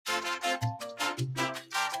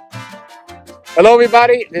Hello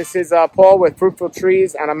everybody, this is Paul with Fruitful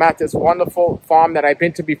Trees, and I'm at this wonderful farm that I've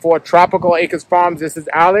been to before, Tropical Acres Farms. This is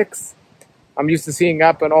Alex. I'm used to seeing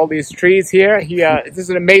up on all these trees here. This is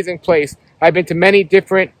an amazing place. I've been to many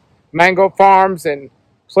different mango farms and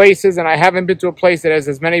places, and I haven't been to a place that has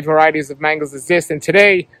as many varieties of mangoes as this. And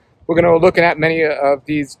today, we're going to be looking at many of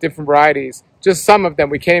these different varieties. Just some of them,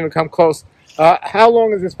 we can't even come close. How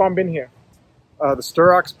long has this farm been here? The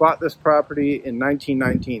Sturrocks bought this property in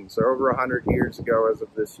 1919, so over 100 years ago as of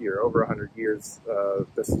this year. Over 100 years,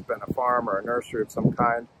 this has been a farm or a nursery of some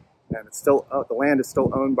kind, and it's still the land is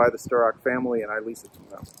still owned by the Sturrock family, and I lease it to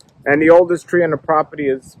them. And the oldest tree on the property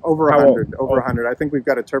is over 100. Over 100. I think we've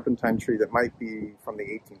got a turpentine tree that might be from the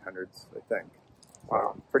 1800s. I think.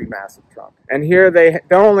 Wow, pretty massive trunk. And here they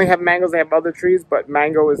don't only have mangoes; they have other trees, but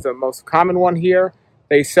mango is the most common one here.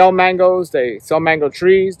 They sell mangoes, they sell mango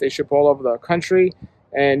trees, they ship all over the country.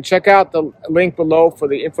 And check out the link below for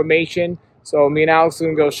the information. So me and Alex are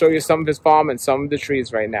going to go show you some of his farm and some of the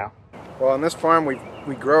trees right now. Well, on this farm we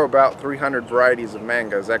grow about 300 varieties of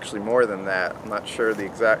mangoes, actually more than that. I'm not sure the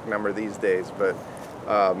exact number these days, but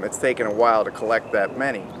it's taken a while to collect that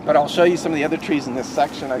many. But I'll show you some of the other trees in this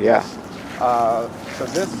section, I guess. So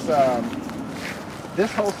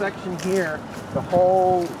this whole section here, the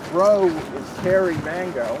whole row is Kerry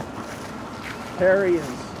mango. Kerry is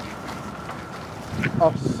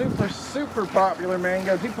a super popular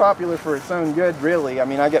mango, too popular for its own good, really. I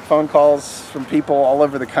mean, I get phone calls from people all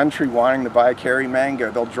over the country wanting to buy Kerry mango.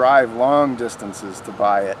 They'll drive long distances to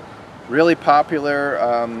buy it. Really popular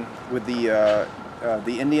with the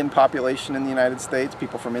Indian population in the United States,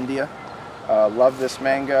 people from India. Love this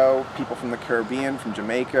mango. People from the Caribbean, from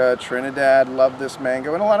Jamaica, Trinidad love this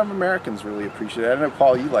mango, and a lot of Americans really appreciate it. I know,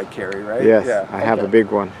 Paul, you like Kerry, right? Yes, yeah, I have a big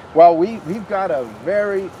one. Well, we've got a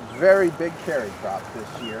very big Kerry crop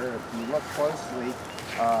this year. If you look closely,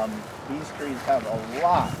 these trees have a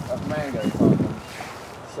lot of mangoes on them.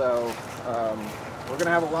 So we're going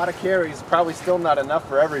to have a lot of Kerrys. Probably still not enough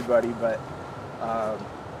for everybody, but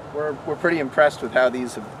we're pretty impressed with how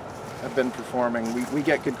these have been performing. We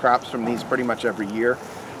get good crops from these pretty much every year.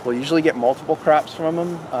 We'll usually get multiple crops from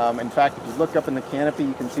them. In fact, if you look up in the canopy,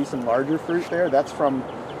 you can see some larger fruit there. That's from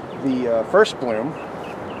the first bloom,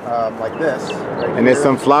 like this. Right and there's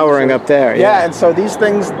some flowering up there. Yeah, and so these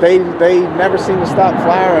things, they never seem to stop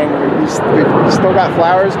flowering. We've still got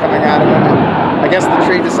flowers coming out of them. And I guess the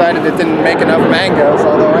tree decided it didn't make enough mangoes,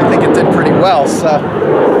 although I think it did pretty well. So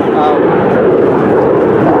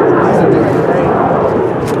these are doing great.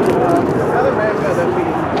 Another mango that we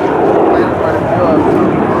planted quite a few of.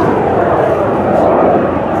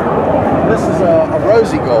 This is a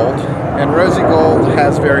Rosy Gold, and Rosy Gold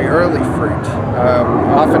has very early fruit.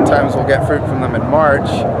 Oftentimes we'll get fruit from them in March.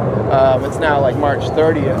 It's now like March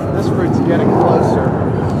 30th. This fruit's getting closer,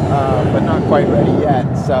 but not quite ready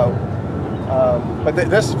yet. So, but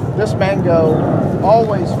this mango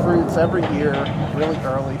always fruits every year, really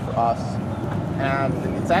early for us. And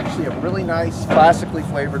it's actually a really nice, classically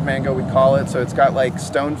flavored mango, we call it. So it's got like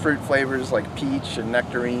stone fruit flavors like peach and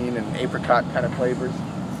nectarine and apricot kind of flavors.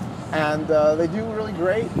 And they do really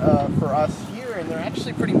great for us here, and they're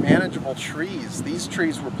actually pretty manageable trees. These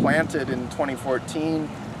trees were planted in 2014,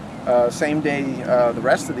 same day the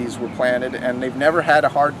rest of these were planted, and they've never had a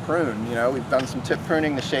hard prune. You know, we've done some tip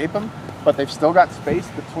pruning to shape them, but they've still got space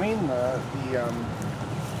between the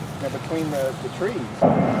trees.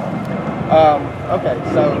 Okay,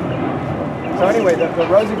 so anyway, the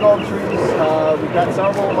Rosy Gold trees, we've got some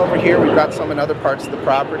of them over here. We've got some in other parts of the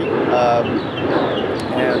property,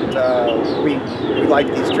 and we like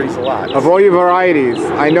these trees a lot. Of all your varieties,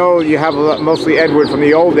 I know you have mostly Edward from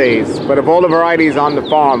the old days, but of all the varieties on the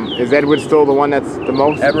farm, is Edward still the one that's the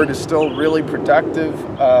most? Edward is still really productive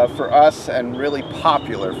for us and really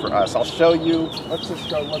popular for us. I'll show you. Let's just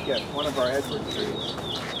go look at one of our Edward trees.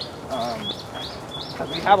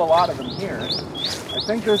 We have a lot of them here. I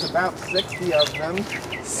think there's about 60 of them.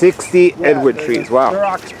 60 Edward trees, wow.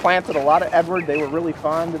 Sturrocks planted a lot of Edward. They were really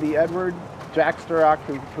fond of the Edward. Jack Sturrock,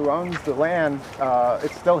 who owns the land,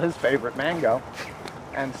 it's still his favorite mango.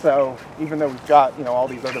 And so, even though we've got, you know, all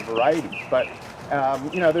these other varieties, but,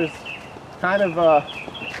 you know, there's kind of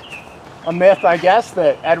a myth, I guess,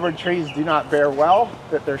 that Edward trees do not bear well,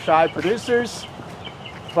 that they're shy producers.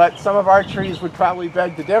 But some of our trees would probably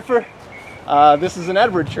beg to differ. This is an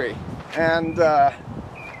Edward tree, and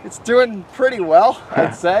it's doing pretty well,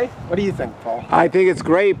 I'd say. What do you think, Paul? I think it's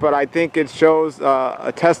great, but I think it shows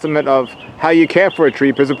a testament of how you care for a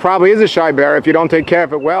tree, because it probably is a shy bearer if you don't take care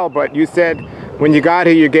of it well. But you said when you got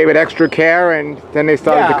here, you gave it extra care, and then they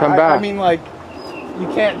started to come back. I mean, like, you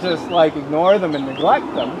can't just like ignore them and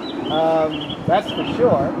neglect them. That's for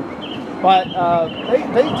sure. But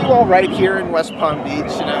they do all right here in West Palm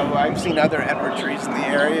Beach. You know, I've seen other Edward trees in the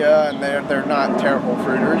area, and they're not terrible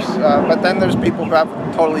fruiters. But then there's people who have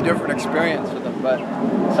a totally different experience with them. But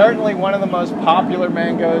certainly one of the most popular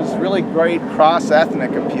mangoes, really great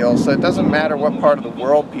cross-ethnic appeal. So it doesn't matter what part of the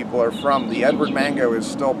world people are from. The Edward mango is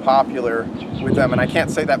still popular with them, and I can't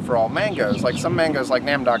say that for all mangoes. Like some mangoes, like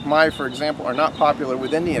Nam Doc Mai, for example, are not popular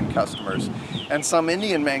with Indian customers. And some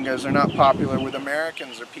Indian mangoes are not popular with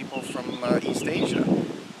Americans or people from East Asia.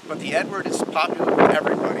 But the Edward is popular with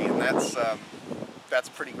everybody, and that's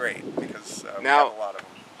pretty great because we have a lot of them.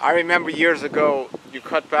 I remember years ago you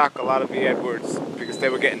cut back a lot of the Edwards because they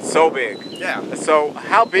were getting so big. Yeah. So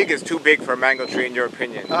how big is too big for a mango tree in your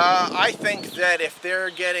opinion? I think that if they're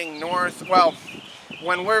getting north, well,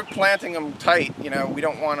 when we're planting them tight, you know, we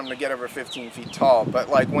don't want them to get over 15 feet tall, but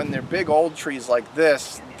like when they're big old trees like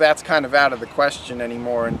this, that's kind of out of the question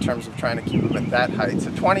anymore in terms of trying to keep them at that height. So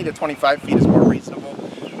 20 to 25 feet is more reasonable.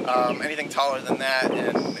 Anything taller than that,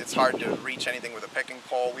 and it's hard to reach anything with a picking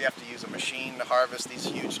pole. We have to use a machine to harvest these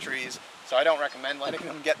huge trees, so I don't recommend letting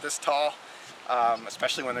them get this tall,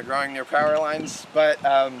 especially when they're growing near power lines. But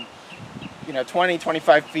you know, 20,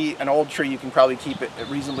 25 feet, an old tree, you can probably keep it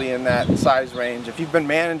reasonably in that size range. If you've been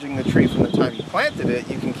managing the tree from the time you planted it,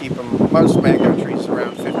 you can keep them, most mango trees,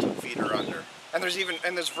 around 15 feet or under. And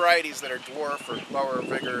there's varieties that are dwarf or lower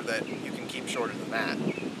vigor that you can keep shorter than that.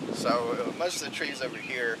 So most of the trees over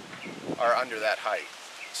here are under that height,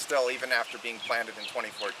 still, even after being planted in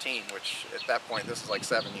 2014, which at that point, this is like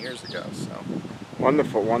 7 years ago, so.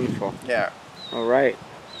 Wonderful, wonderful. Yeah. All right.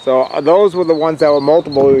 So those were the ones that were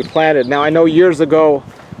multiply planted. Now I know years ago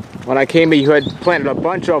when I came here you had planted a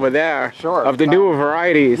bunch over there. Sure. Of the newer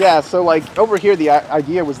varieties. Yeah, so like over here the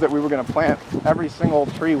idea was that we were going to plant, every single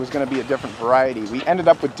tree was going to be a different variety. We ended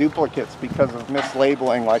up with duplicates because of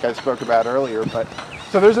mislabeling like I spoke about earlier. But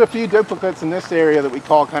so there's a few duplicates in this area that we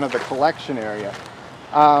call kind of the collection area.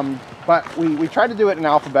 But we tried to do it in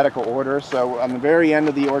alphabetical order. So on the very end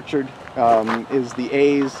of the orchard is the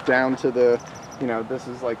A's down to the, you know, this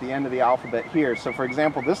is like the end of the alphabet here. So for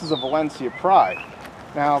example, this is a Valencia Pride.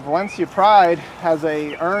 Now Valencia Pride has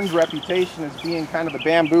a earned reputation as being kind of the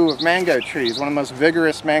bamboo of mango trees, one of the most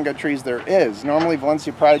vigorous mango trees there is. Normally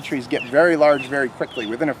Valencia Pride trees get very large very quickly.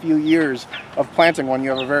 Within a few years of planting one, you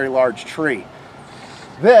have a very large tree.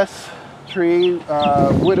 This tree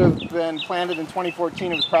would have been planted in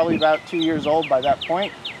 2014. It was probably about 2 years old by that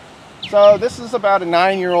point. So this is about a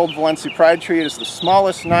 9-year-old Valencia Pride tree. It is the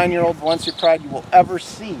smallest 9-year-old Valencia Pride you will ever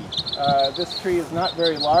see. This tree is not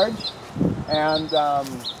very large, and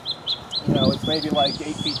you know, it's maybe like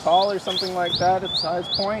 8 feet tall or something like that at its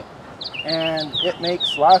highest point, and it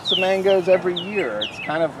makes lots of mangoes every year. It's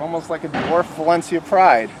kind of almost like a dwarf Valencia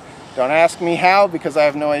Pride. Don't ask me how, because I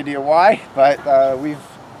have no idea why, but we've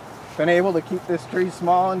been able to keep this tree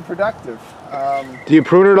small and productive. Do you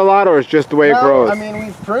prune it a lot, or it's just the way it grows? I mean,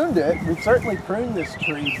 we've pruned it. We've certainly pruned this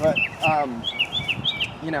tree, but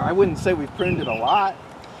you know, I wouldn't say we've pruned it a lot.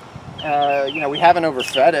 You know, we haven't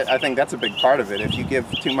overfed it. I think that's a big part of it. If you give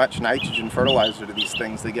too much nitrogen fertilizer to these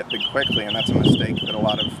things, they get big quickly, and that's a mistake that a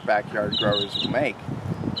lot of backyard growers will make.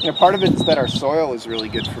 You know, part of it is that our soil is really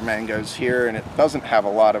good for mangoes here, and it doesn't have a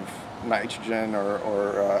lot of nitrogen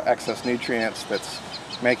or excess nutrients that's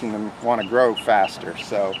making them want to grow faster.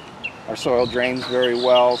 So our soil drains very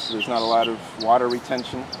well, so there's not a lot of water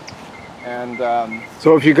retention. And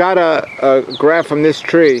so if you got a graft from this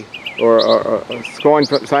tree, or a scoring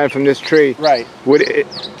sign from this tree, right,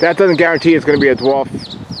 that doesn't guarantee it's going to be a dwarf,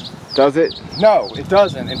 does it? No, it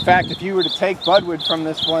doesn't. In fact, if you were to take budwood from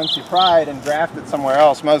this Valencia Pride and graft it somewhere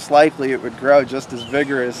else, most likely it would grow just as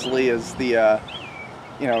vigorously as the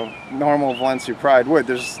you know, normal Valencia Pride would.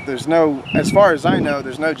 There's no, as far as I know,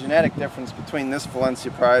 there's no genetic difference between this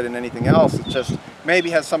Valencia Pride and anything else. It just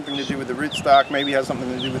maybe has something to do with the rootstock, maybe has something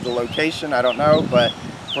to do with the location, I don't know, but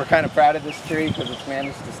we're kind of proud of this tree because it's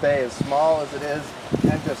managed to stay as small as it is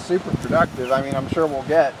and just super productive. I mean, I'm sure we'll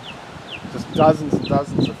get just dozens and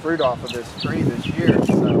dozens of fruit off of this tree this year,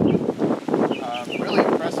 so really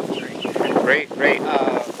impressive tree. Great, great.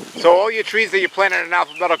 So all your trees that you planted in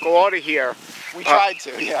alphabetical order here, we tried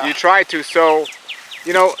to, yeah. You tried to, so,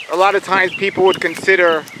 you know, a lot of times people would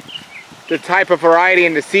consider the type of variety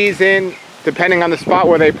in the season, depending on the spot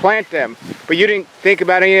where they plant them. But you didn't think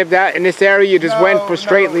about any of that in this area? You just went for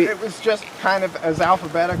straightly... No, it was just kind of as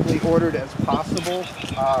alphabetically ordered as possible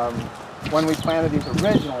when we planted these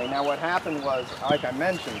originally. Now what happened was, like I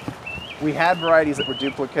mentioned, we had varieties that were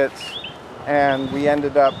duplicates, and we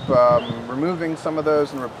ended up removing some of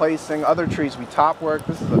those and replacing other trees. We top work.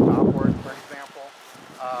 This is a top work, for example.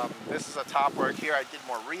 This is a top work here I did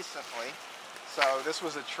more recently. So this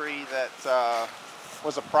was a tree that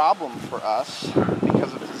was a problem for us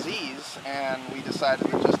because of disease, and we decided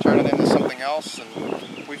to just turn it into something else,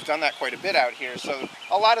 and we've done that quite a bit out here. So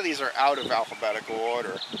a lot of these are out of alphabetical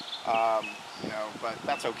order, you know, but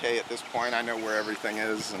that's okay at this point. I know where everything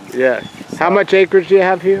is. And yeah. So, how much acreage do you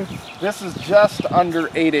have here? This is just under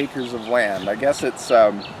 8 acres of land. I guess it's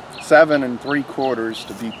 7 3/4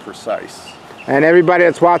 to be precise. And everybody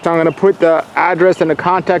that's watching, I'm going to put the address and the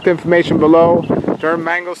contact information below. During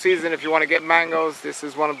mango season, if you want to get mangoes, this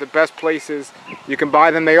is one of the best places you can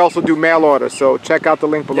buy them. They also do mail order, so check out the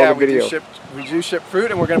link below the video. We do ship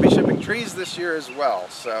fruit, and we're going to be shipping trees this year as well.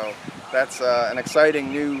 So that's an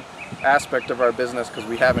exciting new aspect of our business, because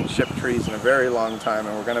we haven't shipped trees in a very long time,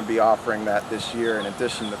 and we're going to be offering that this year in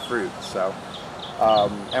addition to fruit. So.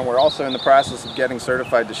 And we're also in the process of getting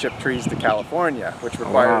certified to ship trees to California, which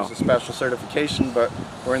requires a special certification, but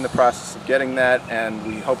we're in the process of getting that, and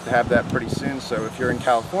we hope to have that pretty soon. So if you're in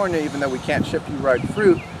California, even though we can't ship you ripe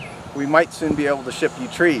fruit, we might soon be able to ship you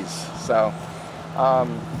trees. So,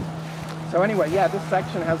 so anyway, yeah, this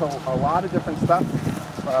section has a lot of different stuff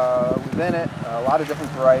within it, a lot of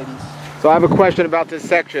different varieties. So I have a question about this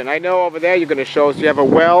section. I know over there you're going to show us you have a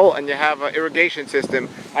well and you have an irrigation system.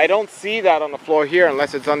 I don't see that on the floor here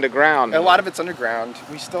unless it's underground. A lot of it's underground.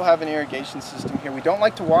 We still have an irrigation system here. We don't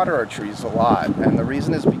like to water our trees a lot, and the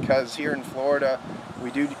reason is because here in Florida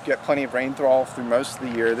we do get plenty of rainfall through most of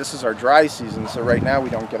the year. This is our dry season, so right now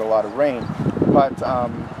we don't get a lot of rain. But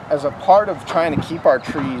as a part of trying to keep our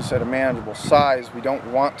trees at a manageable size, we don't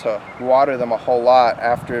want to water them a whole lot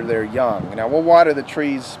after they're young. Now we'll water the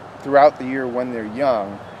trees throughout the year when they're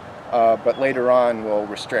young, but later on we'll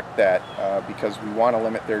restrict that because we want to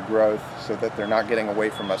limit their growth so that they're not getting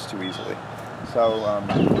away from us too easily. So,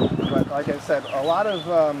 but like I said, a lot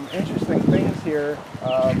of interesting things here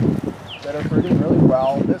that are fruiting really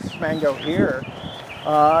well. This mango here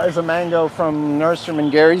is a mango from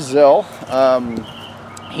nurseryman Gary Zill.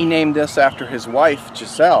 He named this after his wife,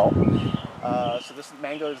 Giselle. So this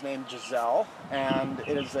mango is named Giselle, and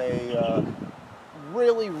it is a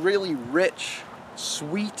really, really rich,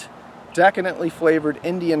 sweet, decadently flavored,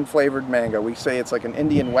 Indian flavored mango. We say it's like an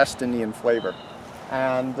Indian, West Indian flavor.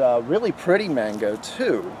 And really pretty mango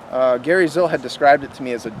too. Gary Zill had described it to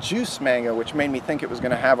me as a juice mango, which made me think it was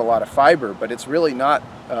going to have a lot of fiber, but it's really not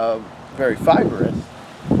very fibrous.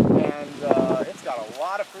 And it's got a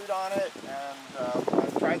lot of fruit on it, and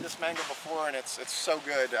I've tried this mango before, and it's so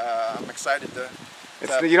good. I'm excited to...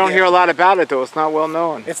 You don't hear a lot about it though. It's not well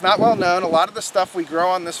known. It's not well known. A lot of the stuff we grow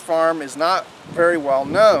on this farm is not very well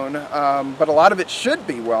known, but a lot of it should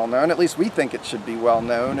be well known. At least we think it should be well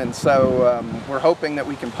known, and so we're hoping that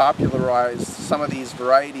we can popularize some of these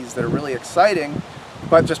varieties that are really exciting,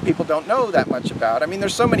 but just people don't know that much about. I mean,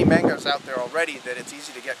 there's so many mangoes out there already that it's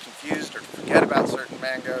easy to get confused or to forget about certain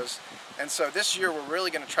mangoes. And so this year we're really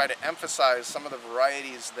going to try to emphasize some of the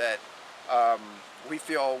varieties that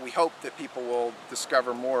we hope that people will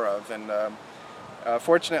discover more of. And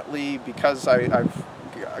fortunately, because I've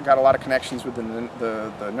got a lot of connections with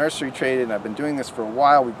the nursery trade, and I've been doing this for a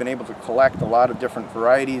while, we've been able to collect a lot of different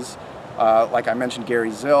varieties. Like I mentioned,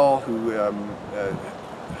 Gary Zill, who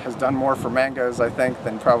has done more for mangoes, I think,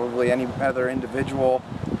 than probably any other individual,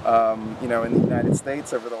 you know, in the United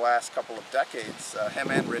States over the last couple of decades, him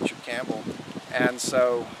and Richard Campbell. And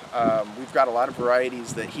so we've got a lot of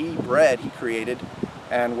varieties that he created,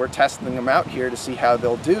 and we're testing them out here to see how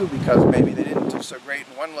they'll do, because maybe they didn't do so great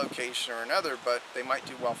in one location or another, but they might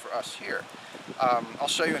do well for us here. I'll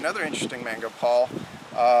show you another interesting mango, Paul.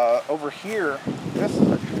 Over here, this is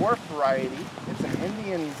a dwarf variety. It's an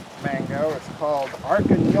Indian mango. It's called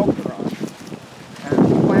Arca Nilkaran.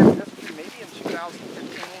 And we planted this tree maybe in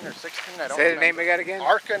 2015 or 16. I don't Say the name again?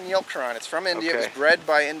 Arca Nilkaran. It's from India. Okay. It was bred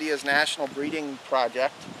by India's National Breeding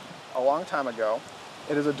Project a long time ago.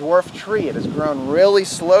 It is a dwarf tree. It has grown really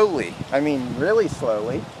slowly. I mean, really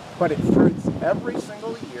slowly, but it fruits every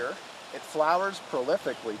single year. It flowers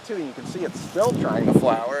prolifically too. You can see it's still trying to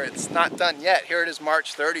flower. It's not done yet. Here it is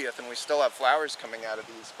March 30th, and we still have flowers coming out of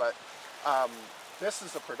these. But this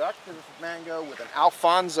is a productive mango with an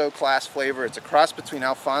Alfonso class flavor. It's a cross between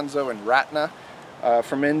Alfonso and Ratna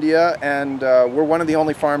from India, and we're one of the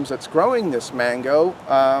only farms that's growing this mango,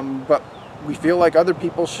 but we feel like other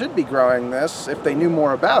people should be growing this if they knew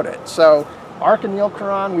more about it. So Arca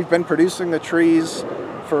Nilkaran, we've been producing the trees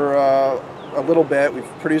for a little bit.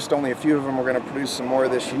 We've produced only a few of them. We're going to produce some more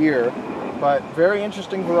this year. but very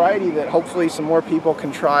interesting variety that hopefully some more people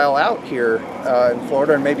can trial out here in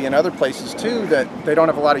Florida and maybe in other places too, that they don't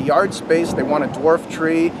have a lot of yard space, they want a dwarf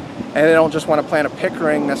tree, and they don't just want to plant a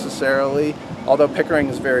pickering necessarily, although pickering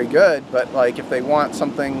is very good, but like if they want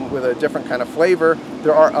something with a different kind of flavor,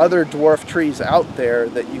 there are other dwarf trees out there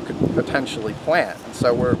that you could potentially plant. And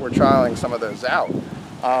so we're trialing some of those out.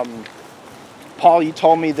 Paul, you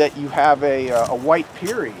told me that you have a white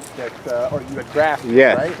piri that, or you had grafted,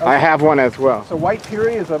 yes, right? Okay. I have one as well. So white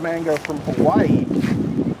piri is a mango from Hawaii,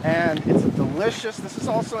 and it's a delicious, this is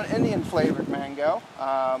also an Indian flavored mango,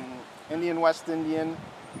 Indian, West Indian,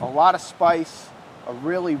 a lot of spice, a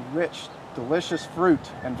really rich, delicious fruit,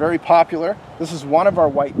 and very popular. This is one of our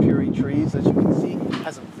white piri trees, as you can see,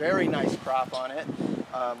 has a very nice crop on it.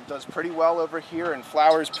 Does pretty well over here and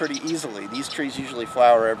flowers pretty easily. These trees usually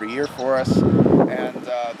flower every year for us. And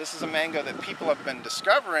this is a mango that people have been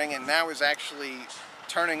discovering and now is actually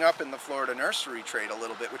turning up in the Florida nursery trade a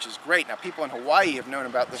little bit, which is great. Now, people in Hawaii have known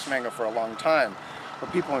about this mango for a long time,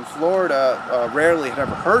 but people in Florida rarely had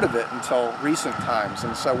ever heard of it until recent times.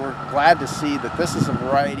 And so we're glad to see that this is a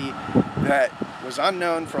variety that was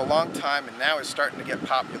unknown for a long time and now is starting to get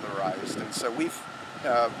popularized. And so we've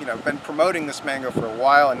been promoting this mango for a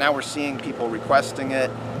while, and now we're seeing people requesting it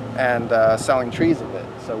and selling trees of it.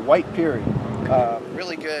 So white piri,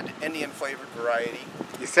 really good Indian flavored variety.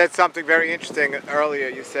 You said something very interesting earlier.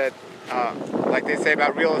 You said, like they say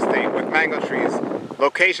about real estate with mango trees,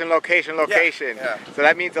 location, location, location. Yeah. So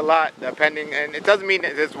that means a lot, depending, and it doesn't mean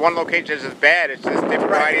that there's one location that's just bad, it's just different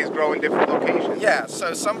varieties grow in different locations. Yeah,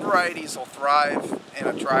 so some varieties will thrive in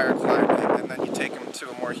a drier climate, and then you take them to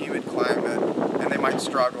a more humid climate, and they might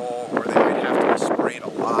struggle, or they might have to be sprayed a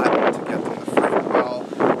lot to get them to fruit well,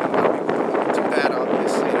 and a lot of people don't want to do that,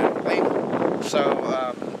 obviously, I don't blame them.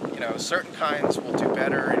 So, certain kinds will do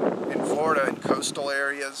better in Florida and coastal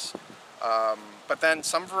areas, but then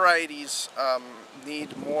some varieties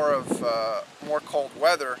need more cold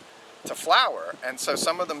weather to flower, and so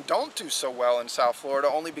some of them don't do so well in South Florida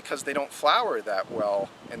only because they don't flower that well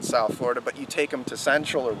in South Florida. But you take them to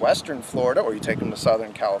Central or Western Florida, or you take them to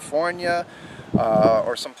Southern California,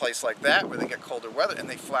 or someplace like that where they get colder weather, and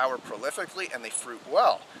they flower prolifically and they fruit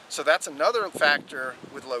well. So that's another factor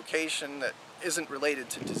with location that isn't related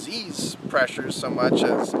to disease pressures so much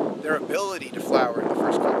as their ability to flower in the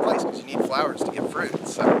first place, because you need flowers to get fruit.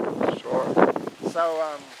 So Sure.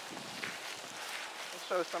 So let's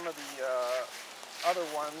show some of the other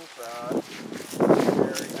ones in the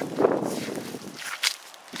area.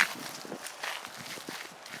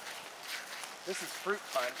 This is Fruit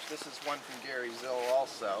Punch. This is one from Gary Zill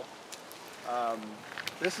also.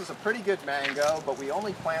 This is a pretty good mango, but we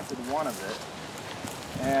only planted one of it.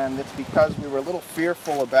 And it's because we were a little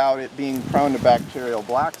fearful about it being prone to bacterial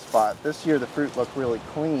black spot. This year the fruit looked really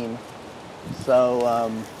clean.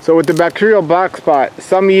 So with the bacterial black spot,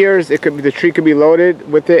 some years the tree could be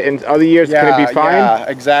loaded with it, and other years could it be fine? Yeah,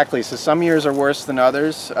 exactly. So some years are worse than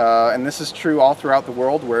others, and this is true all throughout the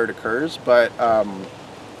world where it occurs. But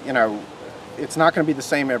it's not going to be the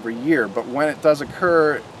same every year. But when it does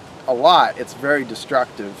occur a lot, it's very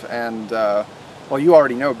destructive. And well, you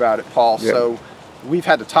already know about it, Paul. Yep. So we've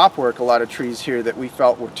had to top work a lot of trees here that we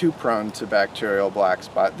felt were too prone to bacterial black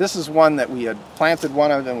spot. This is one that we had planted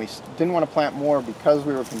one of, and we didn't want to plant more because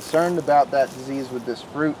we were concerned about that disease with this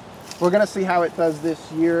fruit. We're going to see how it does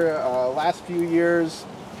this year. Last few years,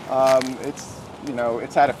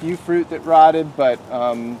 it's had a few fruit that rotted, but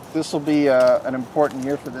this will be an important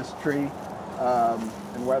year for this tree.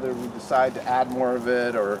 And whether we decide to add more of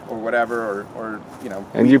it or whatever, or.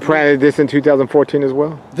 And you planted this in 2014 as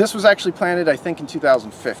well? This was actually planted, I think, in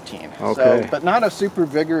 2015. Okay. So, but not a super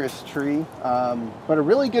vigorous tree, but a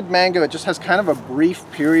really good mango. It just has kind of a brief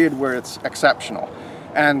period where it's exceptional.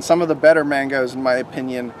 And some of the better mangoes, in my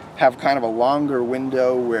opinion, have kind of a longer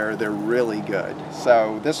window where they're really good.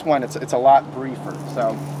 So this one, it's a lot briefer.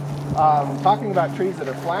 So talking about trees that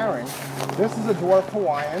are flowering, this is a dwarf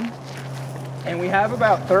Hawaiian. And we have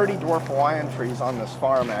about 30 dwarf Hawaiian trees on this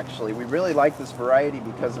farm, actually. We really like this variety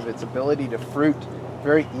because of its ability to fruit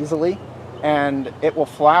very easily. And it will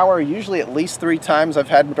flower usually at least 3 times. I've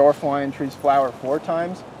had dwarf Hawaiian trees flower 4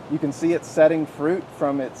 times. You can see it setting fruit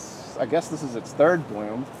from its, I guess this is its 3rd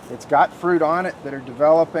bloom. It's got fruit on it that are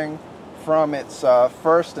developing from its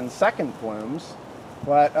 1st and 2nd blooms.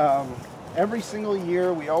 But every single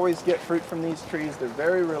year we always get fruit from these trees. They're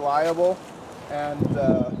very reliable, and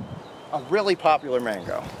a really popular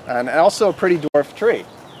mango, and also a pretty dwarf tree.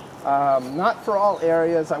 Not for all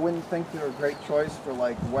areas. I wouldn't think they're a great choice for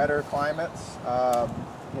like wetter climates,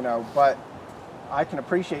 but I can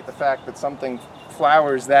appreciate the fact that something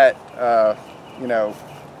flowers that,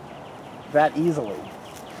 that easily.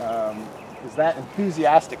 Is that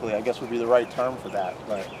enthusiastically, I guess would be the right term for that.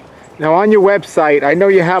 But Now on your website, I know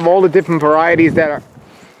you have all the different varieties that are,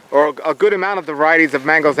 or a good amount of the varieties of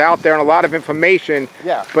mangoes out there and a lot of information.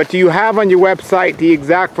 yeah. But do you have on your website the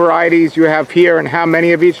exact varieties you have here and how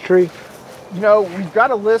many of each tree? You know, we've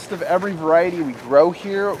got a list of every variety we grow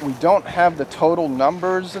here. We don't have the total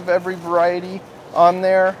numbers of every variety on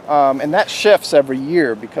there, and that shifts every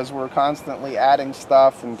year because we're constantly adding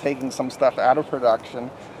stuff and taking some stuff out of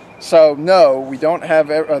production. So no, we don't have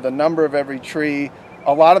the number of every tree.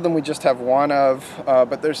 A lot of them we just have one of,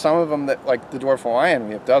 but there's some of them that, like the dwarf Hawaiian,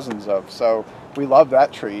 we have dozens of. So we love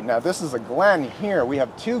that tree. Now this is a Glen here. We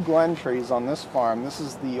have 2 Glen trees on this farm. This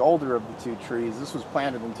is the older of the 2 trees. This was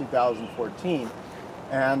planted in 2014.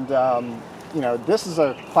 And you know, this is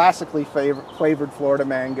a classically flavored Florida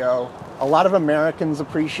mango. A lot of Americans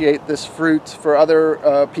appreciate this fruit. For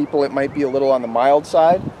other people, it might be a little on the mild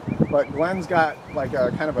side. But Glen's got like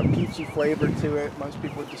a kind of a peachy flavor to it. Most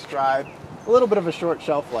people would describe a little bit of a short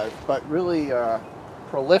shelf life, but really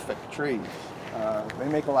prolific trees. They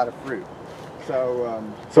make a lot of fruit.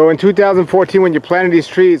 So in 2014, when you planted these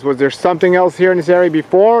trees, was there something else here in this area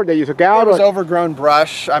before that you took out? There was overgrown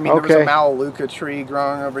brush. I mean, Okay. there was a Melaleuca tree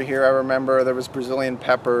growing over here, I remember. There was Brazilian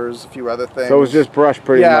peppers, a few other things. So it was just brush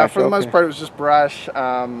pretty much? Yeah, for the most part it was just brush.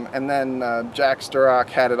 And then Jack Sturrock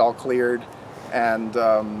had it all cleared. And,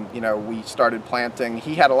 you know, we started planting.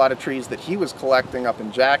 He had a lot of trees that he was collecting up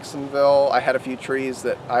in Jacksonville. I had a few trees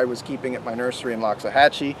that I was keeping at my nursery in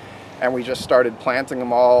Loxahatchee. And we just started planting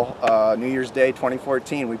them all New Year's Day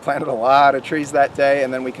 2014. We planted a lot of trees that day,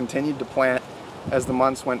 and then we continued to plant as the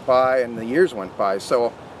months went by and the years went by.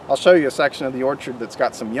 So I'll show you a section of the orchard that's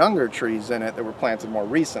got some younger trees in it that were planted more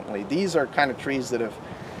recently. These are kind of trees that have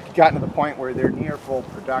gotten to the point where they're near full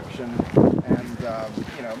production, and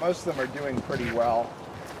you know, most of them are doing pretty well.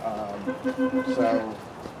 So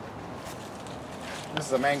this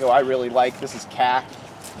is a mango I really like. This is Kak.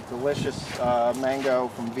 Delicious mango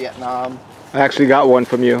from Vietnam. I actually got one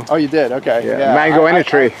from you. Oh, you did? Okay. Yeah, mango and a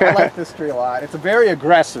tree. I like this tree a lot. It's a very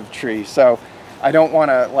aggressive tree, so I don't want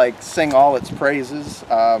to like sing all its praises.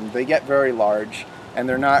 They get very large, and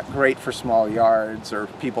they're not great for small yards or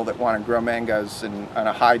people that want to grow mangoes in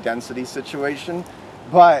a high density situation.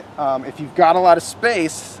 But if you've got a lot of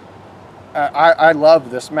space, I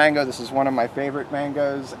love this mango. This is one of my favorite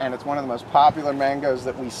mangoes, and it's one of the most popular mangoes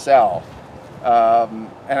that we sell.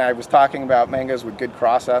 And I was talking about mangoes with good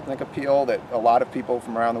cross-ethnic appeal that a lot of people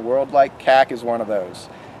from around the world like. Kak is one of those.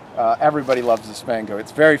 Everybody loves this mango.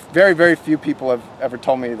 It's very, very, very few people have ever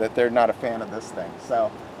told me that they're not a fan of this thing.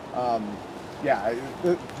 So, yeah,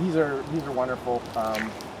 these are wonderful.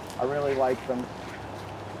 I really like them.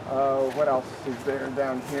 What else is there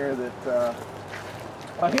down here that?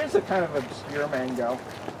 Here's a kind of obscure mango.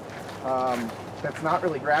 That's not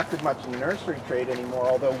really grafted much in the nursery trade anymore,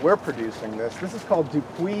 although we're producing this. This is called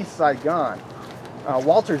Dupuis Saigon.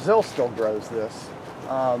 Walter Zill still grows this,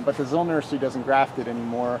 but the Zill nursery doesn't graft it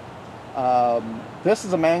anymore. This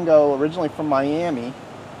is a mango originally from Miami,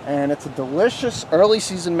 and it's a delicious early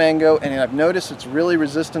season mango, and I've noticed it's really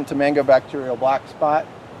resistant to mango bacterial black spot.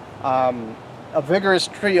 A vigorous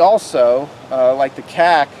tree also, like the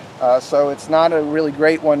Kak, so it's not a really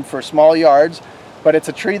great one for small yards. But it's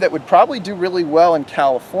a tree that would probably do really well in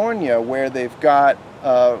California, where they've got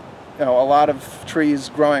you know, a lot of trees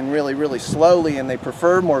growing really, really slowly, and they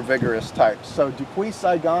prefer more vigorous types. So Dupuis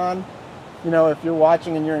Saigon, you know, if you're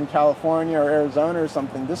watching and you're in California or Arizona or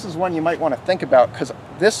something, this is one you might want to think about, because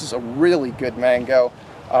this is a really good mango,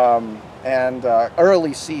 and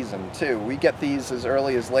early season too. We get these as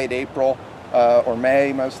early as late April or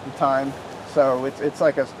May most of the time. So it's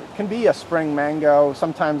like it can be a spring mango.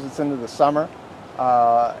 Sometimes it's into the summer.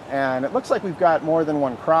 And it looks like we've got more than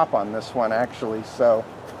one crop on this one, actually. So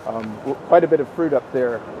quite a bit of fruit up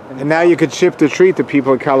there. And now you could ship the tree to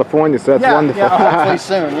people in California, so that's wonderful. Yeah, hopefully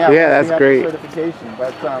soon. Yeah, yeah, that's great. Certification.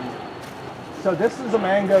 But so this is a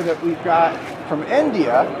mango that we've got from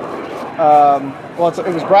India. Well,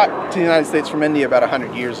 it was brought to the United States from India about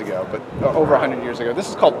 100 years ago, but over 100 years ago. This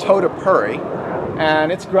is called Totapuri.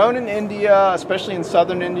 And it's grown in India, especially in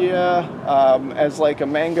southern India, as like a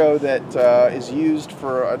mango that is used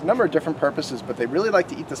for a number of different purposes, but they really like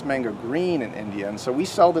to eat this mango green in India. And so we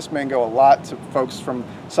sell this mango a lot to folks from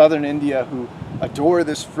southern India who adore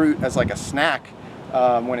this fruit as like a snack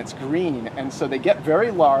when it's green. And so they get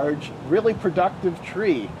very large, really productive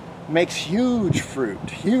tree, makes huge fruit,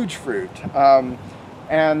 huge fruit.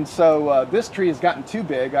 And so this tree has gotten too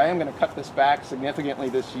big. I am going to cut this back significantly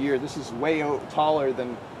this year. This is way taller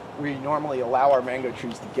than we normally allow our mango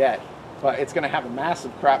trees to get. but it's going to have a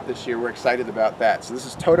massive crop this year. We're excited about that. So this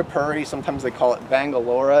is Totapuri. Sometimes they call it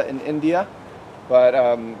Bangalore in India, but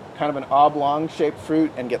kind of an oblong shaped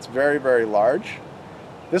fruit and gets very, very large.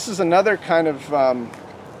 This is another kind of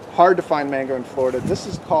hard to find mango in Florida. This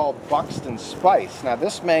is called Buxton Spice. Now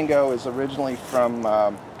this mango is originally from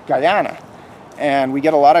Guyana, and we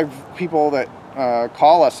get a lot of people that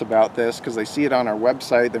call us about this because they see it on our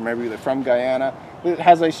website. Maybe they're from Guyana. It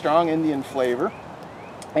has a strong Indian flavor,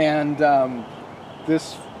 and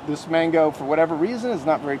this mango, for whatever reason, is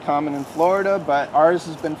not very common in Florida, but ours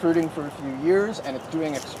has been fruiting for a few years and it's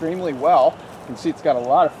doing extremely well. You can see it's got a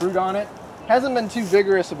lot of fruit on it. Hasn't been too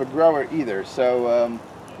vigorous of a grower either, so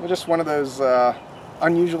we're just one of those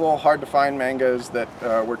unusual, hard to find mangoes that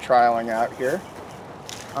we're trialing out here.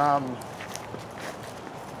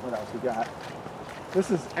 What else we got? This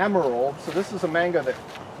is Emerald. So this is a mango that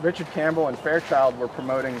Richard Campbell and Fairchild were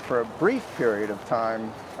promoting for a brief period of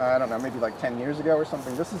time. I don't know, maybe like 10 years ago or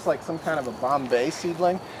something. This is like some kind of a Bombay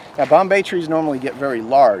seedling. Now Bombay trees normally get very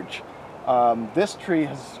large. This tree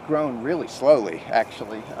has grown really slowly,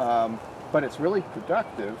 actually, but it's really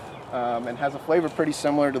productive and has a flavor pretty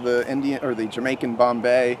similar to the Indian or the Jamaican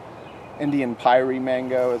Bombay, Indian Pyrie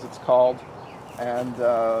mango as it's called, and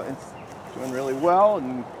it's doing really well,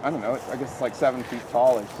 and I don't know, I guess it's like 7 feet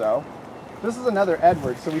tall or so. This is another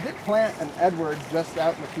Edward. So we did plant an Edward just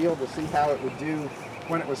out in the field to see how it would do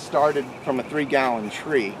when it was started from a 3-gallon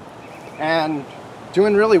tree. And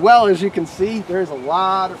doing really well, as you can see. There's a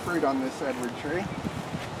lot of fruit on this Edward tree.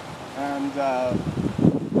 And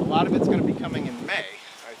a lot of it's going to be coming in May,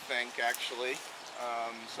 I think, actually.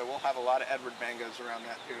 So we'll have a lot of Edward mangoes around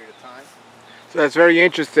that period of time. So that's very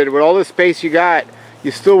interesting. With all the space you got, you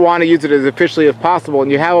still want to use it as efficiently as possible,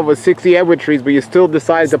 and you have over 60 Edward trees, but you still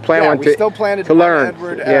decided to plant one we still planted to learn.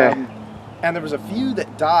 Edward, yeah. And there was a few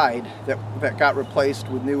that died that got replaced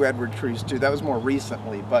with new Edward trees too. That was more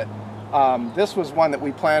recently, but this was one that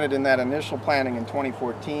we planted in that initial planting in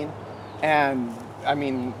 2014, and I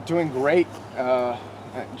mean, doing great.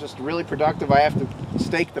 Just really productive. I have to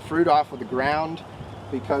stake the fruit off of the ground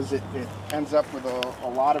because it ends up with a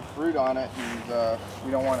lot of fruit on it, and we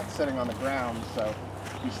don't want it sitting on the ground, so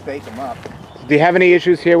we stake them up. Do you have any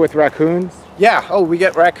issues here with raccoons? Yeah, oh, we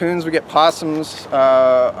get raccoons, we get possums.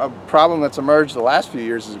 A problem that's emerged the last few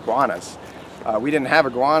years is iguanas. We didn't have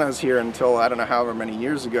iguanas here until, I don't know, however many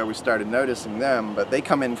years ago we started noticing them, but they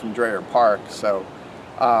come in from Dreher Park, so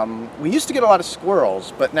we used to get a lot of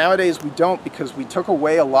squirrels, but nowadays we don't because we took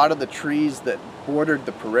away a lot of the trees that bordered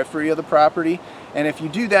the periphery of the property. And if you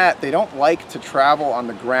do that, they don't like to travel on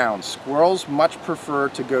the ground. Squirrels much prefer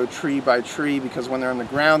to go tree by tree because when they're on the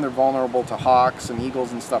ground, they're vulnerable to hawks and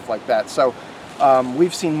eagles and stuff like that. So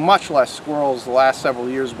we've seen much less squirrels the last several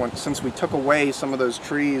years since we took away some of those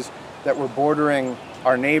trees that were bordering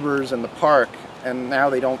our neighbors and the park. And now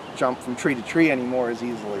they don't jump from tree to tree anymore as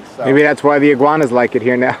easily. So maybe that's why the iguanas like it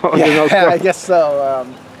here now. Yeah, I guess so.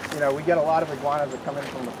 You know, we get a lot of iguanas that come in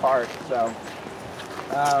from the park. So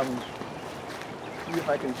see if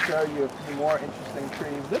I can show you a few more interesting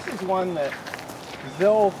trees. This is one that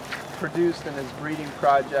Zill produced in his breeding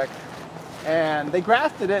project, and they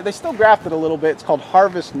grafted it. They still graft it a little bit. It's called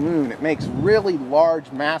Harvest Moon. It makes really large,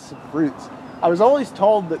 massive fruits. I was always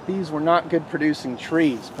told that these were not good producing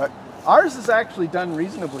trees, but ours has actually done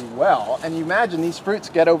reasonably well, and you imagine these fruits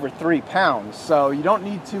get over 3 pounds, so you don't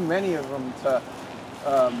need too many of them to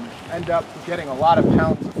end up getting a lot of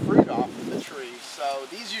pounds of fruit off of the tree. So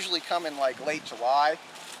these usually come in like late July,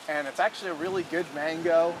 and it's actually a really good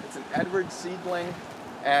mango. It's an Edward seedling,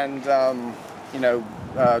 and you know,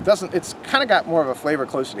 it's kind of got more of a flavor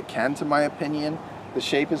closer to Kent in my opinion. The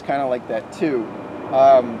shape is kind of like that too,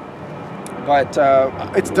 but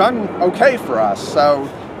it's done okay for us. So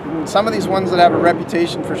some of these ones that have a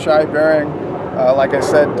reputation for shy bearing, like I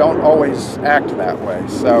said, don't always act that way.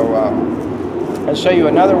 So I'll show you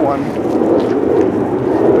another one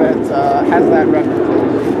that has that reputation.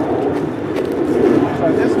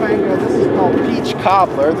 So this mango, this is called Peach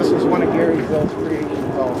Cobbler. This is one of Gary Zill's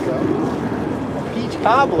creations also. A Peach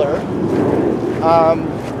Cobbler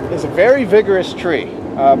is a very vigorous tree.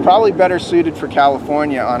 Probably better suited for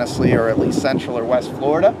California, honestly, or at least Central or West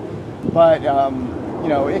Florida. But you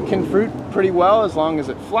know, it can fruit pretty well as long as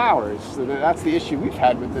it flowers. So that's the issue we've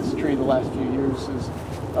had with this tree the last few years is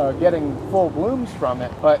getting full blooms from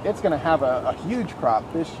it. But it's going to have a huge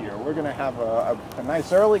crop this year. We're going to have a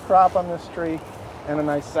nice early crop on this tree and a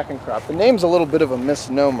nice second crop. The name's a little bit of a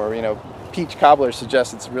misnomer. You know, Peach Cobbler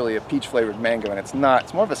suggests it's really a peach-flavored mango, and it's not.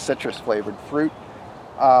 It's more of a citrus-flavored fruit,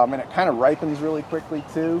 and it kind of ripens really quickly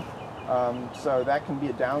too. So that can be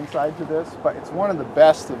a downside to this, but it's one of the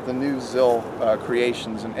best of the new ZIL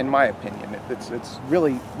creations, in my opinion. It's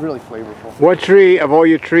really, really flavorful. What tree of all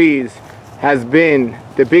your trees has been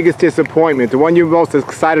the biggest disappointment? The one you're most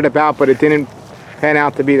excited about, but it didn't pan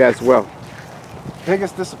out to be that as well?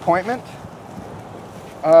 Biggest disappointment?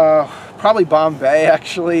 Probably Bombay,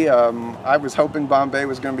 actually. I was hoping Bombay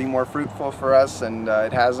was going to be more fruitful for us, and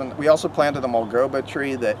it hasn't. We also planted a Mulgoba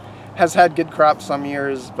tree that has had good crops some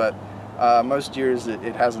years, but most years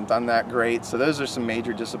it hasn't done that great. So those are some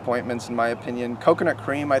major disappointments in my opinion. Coconut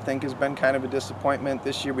cream, I think, has been kind of a disappointment.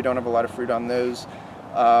 This year we don't have a lot of fruit on those.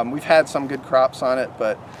 We've had some good crops on it,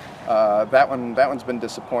 but that one's been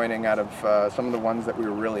disappointing out of some of the ones that we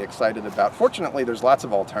were really excited about. Fortunately, there's lots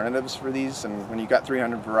of alternatives for these, and when you got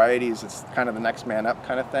 300 varieties, it's kind of the next man up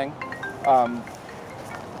kind of thing.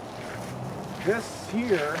 This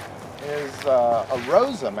here is a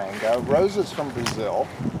Rosa mango. Rosa's from Brazil,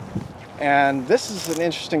 and this is an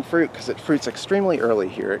interesting fruit because it fruits extremely early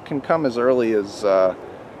here. It can come as early as, I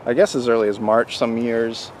guess as early as March some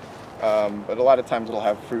years, but a lot of times it'll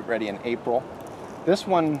have fruit ready in April. This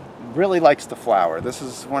one really likes to flower. This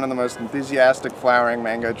is one of the most enthusiastic flowering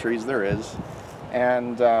mango trees there is,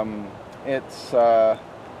 and it's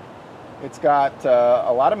got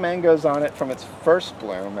a lot of mangoes on it from its first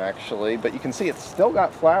bloom, actually, but you can see it's still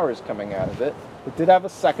got flowers coming out of it. It did have a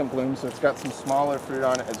second bloom, so it's got some smaller fruit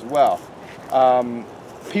on it as well.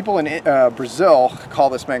 People in Brazil call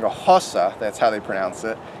this mango rosa, that's how they pronounce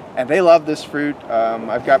it, and they love this fruit.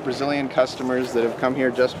 I've got Brazilian customers that have come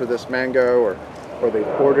here just for this mango, or they've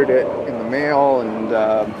ordered it in the mail, and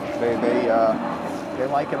they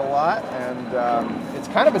like it a lot, and it's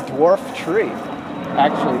kind of a dwarf tree.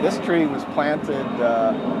 Actually, this tree was planted,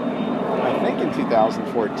 I think in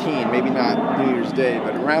 2014, maybe not New Year's Day,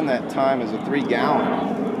 but around that time as a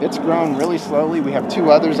 3-gallon. It's grown really slowly. We have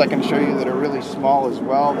 2 others I can show you that are really small as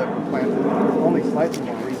well that were planted only slightly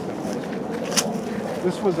more recently.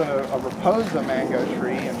 This was a Raposa mango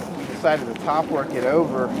tree, and we decided to top work it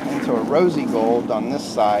over into a rosy gold on this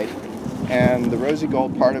side. And the rosy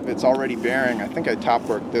gold part of it's already bearing. I think I top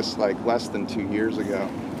worked this like less than 2 years ago.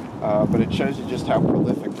 But it shows you just how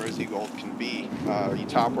prolific rosy gold can be. You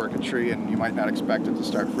top work a tree and you might not expect it to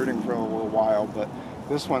start fruiting for a little while, but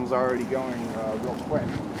this one's already going real quick.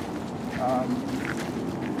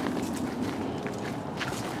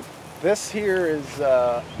 This here is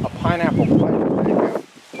a Pineapple Pleasure mango.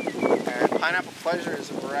 And Pineapple Pleasure is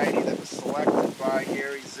a variety that was selected by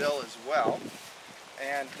Gary ZIL as well.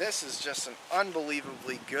 And this is just an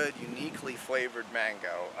unbelievably good, uniquely flavored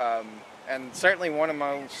mango. And certainly one of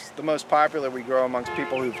the most popular we grow amongst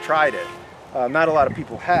people who've tried it. Not a lot of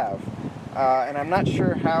people have. And I'm not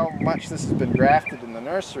sure how much this has been grafted in the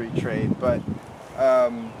nursery trade, but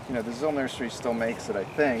you know, the ZIL nursery still makes it, I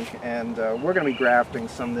think. And we're going to be grafting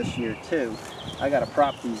some this year too. I got to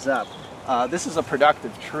prop these up. This is a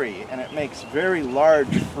productive tree, and it makes very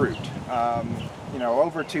large fruit. You know,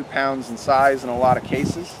 over 2 pounds in size in a lot of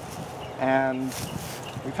cases, and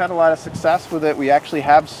we've had a lot of success with it. We actually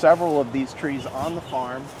have several of these trees on the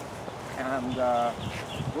farm, and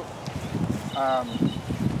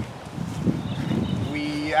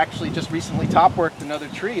we actually just recently top worked another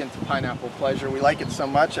tree into Pineapple Pleasure. We like it so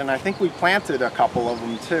much, and I think we planted a couple of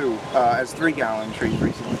them too as 3-gallon trees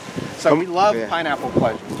recently. So we love Pineapple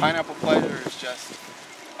Pleasure. Pineapple Pleasure is just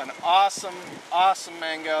an awesome, awesome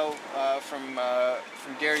mango from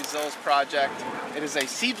Gary ZIL's project. It is a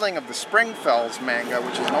seedling of the Springfells mango,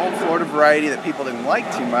 which is an old Florida variety that people didn't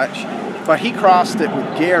like too much, but he crossed it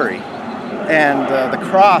with Gary, and the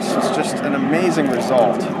cross is just an amazing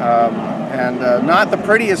result. Not the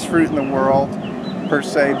prettiest fruit in the world per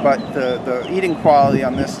se, but the eating quality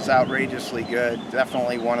on this is outrageously good.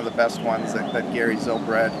 Definitely one of the best ones that Gary ZIL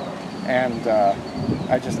bred. And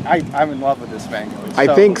I'm in love with this mango. I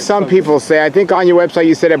think some people say, I think on your website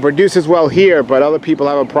you said it produces well here, but other people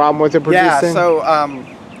have a problem with it producing? Yeah, so,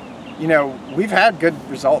 you know, we've had good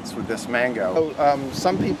results with this mango.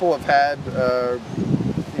 Some people have had,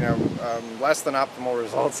 you know, less than optimal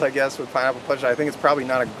results, I guess, with Pineapple Pleasure. I think it's probably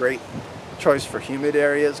not a great choice for humid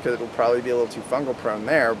areas because it'll probably be a little too fungal prone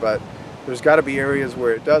there, but there's got to be areas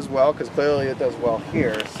where it does well, because clearly it does well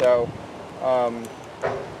here. So,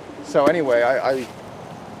 so anyway,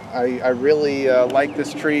 I really like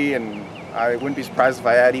this tree, and I wouldn't be surprised if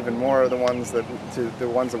I add even more of the ones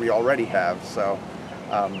that we already have. So,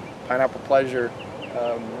 Pineapple Pleasure,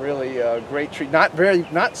 really a great tree.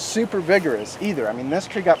 Not super vigorous either. I mean, this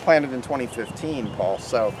tree got planted in 2015, Paul.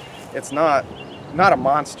 So it's not a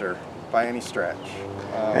monster by any stretch.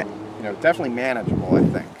 you know, definitely manageable, I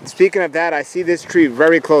think. Speaking of that, I see this tree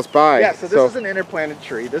very close by. Yeah, so this is an interplanted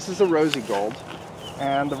tree. This is a rosy gold,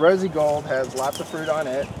 and the rosy gold has lots of fruit on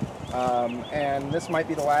it. And this might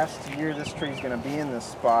be the last year this tree is going to be in this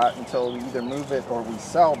spot until we either move it or we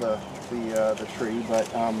sell the tree. But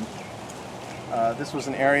this was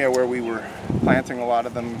an area where we were planting a lot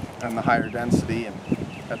of them in the higher density, and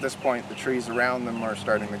at this point the trees around them are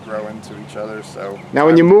starting to grow into each other. So now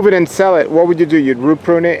when you move it and sell it, what would you do? You'd root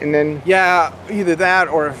prune it and then? Yeah, either that,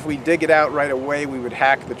 or if we dig it out right away, we would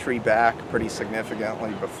hack the tree back pretty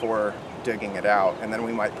significantly before digging it out, and then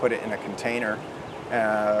we might put it in a container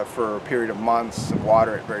for a period of months and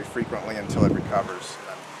water it very frequently until it recovers.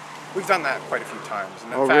 We've done that quite a few times.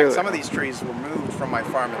 And in fact, really? Some of these trees were moved from my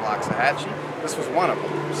farm in Loxahatchee. This was one of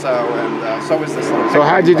them. So, and so was this little. So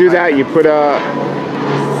how'd you do that? You put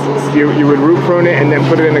you would root prune it and then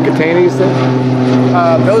put it in a container, you said?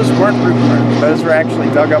 Those weren't root pruned. Those were actually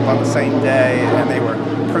dug up on the same day, and they were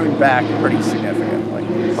pruned back pretty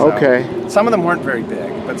significantly. So, okay. Some of them weren't very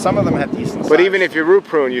big, but some of them had decent size. But even if you root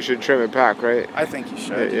prune, you should trim it back, right? I think you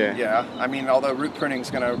should. Yeah. Yeah. I mean, although root pruning is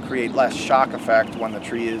going to create less shock effect when the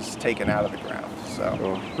tree is taken out of the ground. So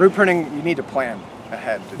Cool. Root pruning, you need to plan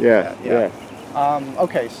ahead to do Yeah, that. Yeah.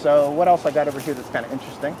 Okay, so what else I got over here that's kind of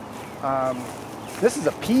interesting? This is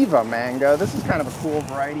a Piva mango. This is kind of a cool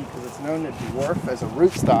variety because it's known to dwarf as a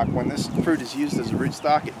rootstock. When this fruit is used as a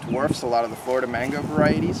rootstock, it dwarfs a lot of the Florida mango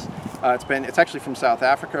varieties. It's actually from South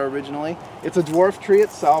Africa originally. It's a dwarf tree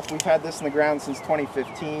itself. We've had this in the ground since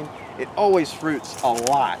 2015. It always fruits a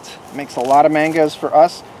lot. It makes a lot of mangoes for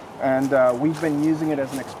us, and we've been using it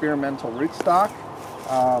as an experimental rootstock.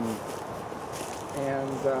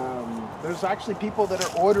 There's actually people that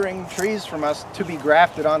are ordering trees from us to be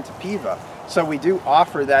grafted onto Piva. So we do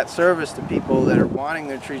offer that service to people that are wanting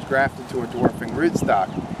their trees grafted to a dwarfing rootstock.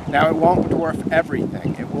 Now it won't dwarf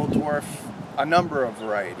everything. It will dwarf a number of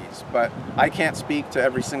varieties, but I can't speak to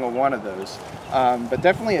every single one of those. But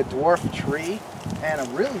definitely a dwarf tree and a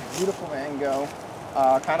really beautiful mango,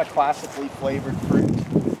 kind of classically flavored fruit.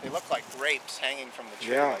 They look like grapes hanging from the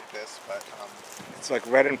tree like this, but it's like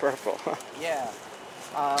red and purple. yeah.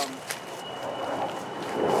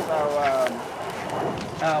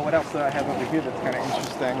 What else do I have over here that's kind of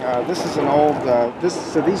interesting? This is an old,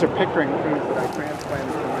 so these are Pickering trees that I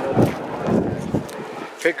transplanted from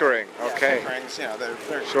Europe. Pickering, okay. Yeah, Pickerings, you know,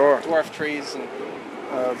 they're Sure. dwarf trees and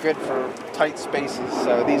good for tight spaces,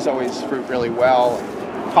 so these always fruit really well.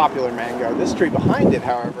 And popular mango. This tree behind it,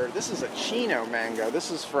 however, this is a Chino mango.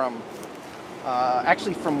 This is from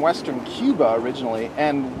actually from western Cuba originally,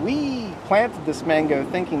 and we planted this mango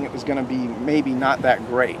thinking it was going to be maybe not that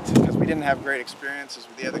great because we didn't have great experiences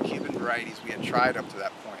with the other Cuban varieties we had tried up to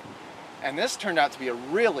that point. And this turned out to be a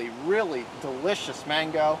really, really delicious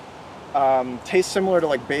mango. Tastes similar to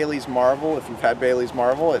like Bailey's Marvel. If you've had Bailey's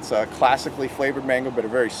Marvel, it's a classically flavored mango, but a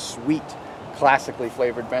very sweet, classically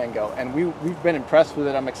flavored mango. And we've been impressed with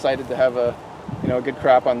it. I'm excited to have a good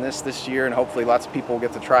crop on this year, and hopefully lots of people will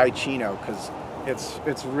get to try Chino because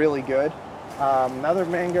it's really good. Other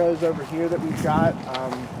mangoes over here that we've got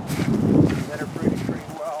that are fruiting pretty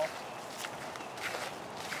well.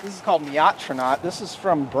 This is called Miatronot. This is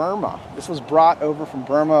from Burma. This was brought over from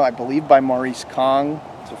Burma, I believe, by Maurice Kong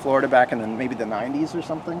to Florida back in maybe the 90s or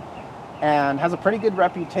something, and has a pretty good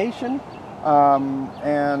reputation.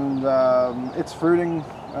 It's fruiting,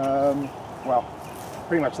 well,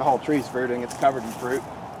 pretty much the whole tree's fruiting. It's covered in fruit.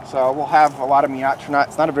 So we'll have a lot of Miatronot.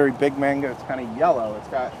 It's not a very big mango. It's kind of yellow. It's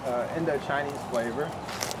got Indo-Chinese flavor.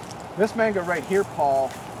 This mango right here, Paul,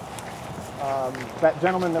 that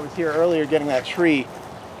gentleman that was here earlier getting that tree,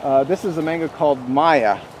 this is a mango called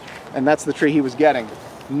Maya, and that's the tree he was getting.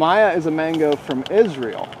 Maya is a mango from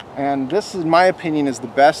Israel, and this, in my opinion, is the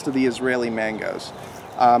best of the Israeli mangoes.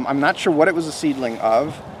 I'm not sure what it was a seedling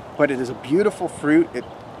of, but it is a beautiful fruit. It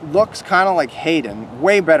looks kind of like Hayden,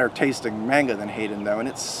 way better tasting mango than Hayden though, and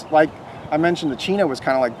it's like I mentioned, the Chino was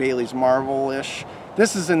kind of like Bailey's Marvel-ish.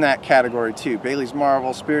 This is in that category too. Bailey's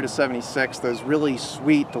Marvel, Spirit of 76, those really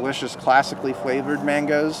sweet, delicious, classically flavored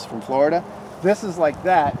mangoes from Florida. This is like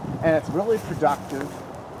that, and it's really productive,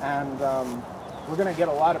 and we're going to get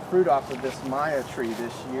a lot of fruit off of this Maya tree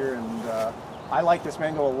this year, and I like this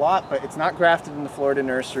mango a lot, but it's not grafted in the Florida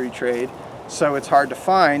nursery trade, so it's hard to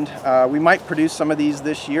find. We might produce some of these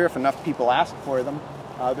this year if enough people ask for them.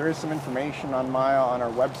 There is some information on Maya on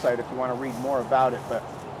our website if you want to read more about it, but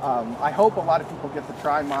I hope a lot of people get to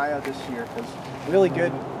try Maya this year because really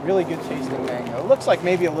good tasting mango. It looks like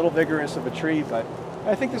maybe a little vigorous of a tree, but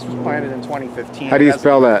I think this was planted in 2015. How do you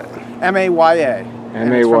spell that? M-A-Y-A.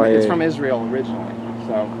 M-A-Y-A. It's from Israel originally,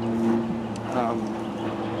 so.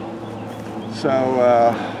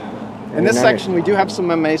 In this section, we do have some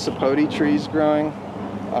Mamey sapote trees growing.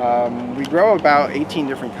 We grow about 18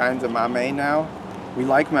 different kinds of Mamey now. We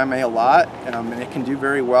like Mamey a lot, and it can do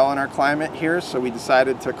very well in our climate here, so we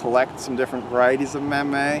decided to collect some different varieties of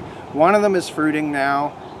Mamey. One of them is fruiting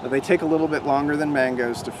now. They take a little bit longer than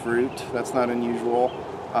mangoes to fruit. That's not unusual.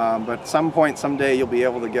 But at some point, someday, you'll be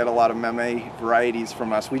able to get a lot of Mamey varieties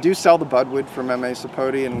from us. We do sell the budwood for Mamey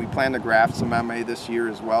sapote, and we plan to graft some Mamey this year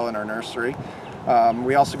as well in our nursery.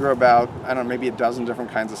 We also grow about, I don't know, maybe a dozen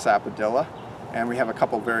different kinds of sapodilla. And we have a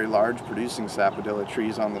couple very large producing sapodilla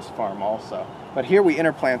trees on this farm also. But here we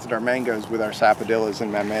interplanted our mangoes with our sapodillas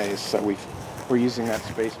and Mameys, so we're using that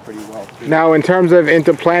space pretty well too. Now, in terms of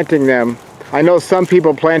interplanting them, I know some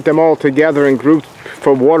people plant them all together in groups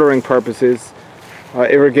for watering purposes,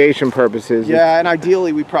 irrigation purposes. Yeah, and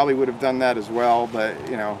ideally we probably would have done that as well, but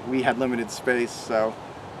you know, we had limited space, so.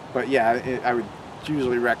 But yeah, I would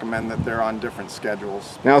usually recommend that they're on different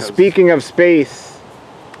schedules. Now, speaking of space,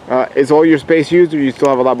 is all your space used, or do you still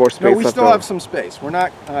have a lot more space left? No, we still have some space. We're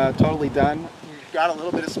not totally done. We've got a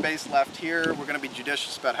little bit of space left here. We're going to be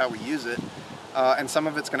judicious about how we use it. And some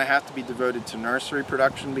of it's going to have to be devoted to nursery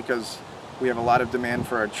production because we have a lot of demand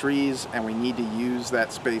for our trees and we need to use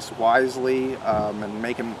that space wisely and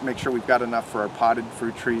make sure we've got enough for our potted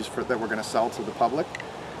fruit trees that we're going to sell to the public.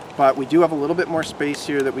 But we do have a little bit more space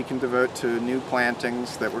here that we can devote to new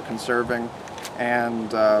plantings that we're conserving.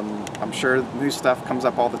 And I'm sure new stuff comes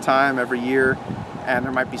up all the time, every year, and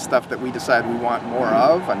there might be stuff that we decide we want more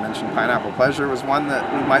of. I mentioned Pineapple Pleasure was one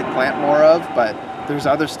that we might plant more of, but there's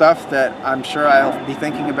other stuff that I'm sure I'll be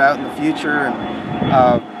thinking about in the future.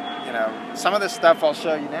 And you know, some of this stuff I'll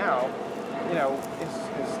show you now, you know,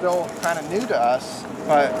 is still kind of new to us,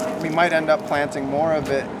 but we might end up planting more of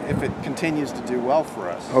it if it continues to do well for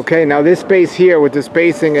us. Okay, now this space here with the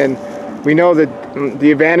spacing, and we know that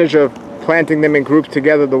the advantage of planting them in groups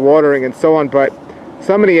together, the watering and so on, but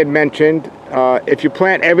somebody had mentioned if you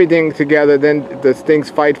plant everything together, then the things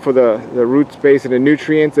fight for the root space and the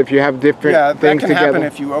nutrients if you have different things together. Yeah, that can happen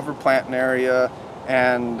if you overplant an area,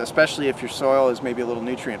 and especially if your soil is maybe a little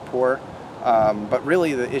nutrient poor. But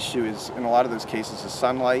really the issue is, in a lot of those cases, is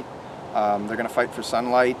sunlight. They're going to fight for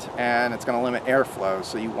sunlight, and it's going to limit airflow.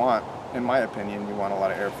 So you want, in my opinion, you want a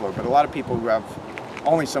lot of airflow. But a lot of people who have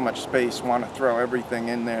only so much space want to throw everything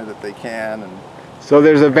in there that they can. And so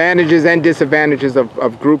there's advantages and disadvantages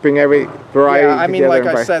of grouping every variety together. Yeah, I mean, like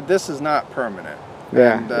I said, this is not permanent.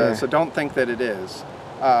 Yeah, and so don't think that it is.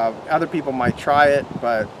 Other people might try it,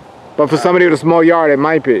 but for somebody with a small yard, it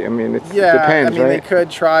might be. I mean, it depends, I mean, they could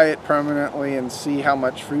try it permanently and see how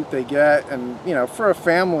much fruit they get. And, you know, for a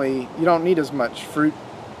family, you don't need as much fruit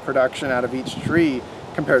production out of each tree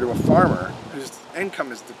compared to a farmer whose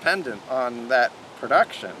income is dependent on that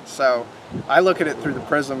production. So I look at it through the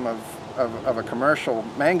prism of a commercial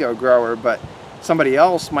mango grower, but somebody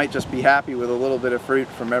else might just be happy with a little bit of fruit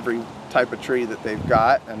from every type of tree that they've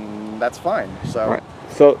got, and that's fine. So. Right.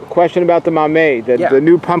 So, question about the Mamey, the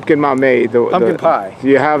new pumpkin Mamey. Pumpkin pie. Do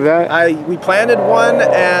you have that? We planted one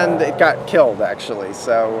and it got killed, actually.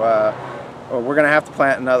 So we're going to have to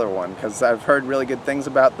plant another one because I've heard really good things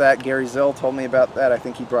about that. Gary Zill told me about that. I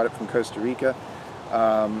think he brought it from Costa Rica.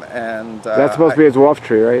 That's supposed to be a dwarf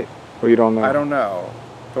tree, right? Or you don't know? I don't know.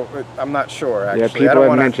 But I'm not sure, actually. Yeah, people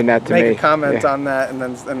have mentioned that to me. Make a comment on that, and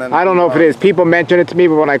then I don't know if it is. People mention it to me,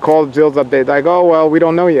 but when I call Zill's up, they're like, "Oh, well, we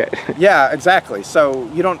don't know yet." Yeah, exactly. So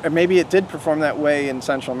you don't. Maybe it did perform that way in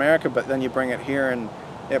Central America, but then you bring it here, and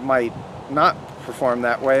it might not perform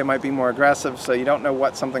that way. It might be more aggressive. So you don't know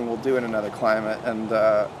what something will do in another climate, and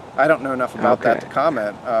I don't know enough about that to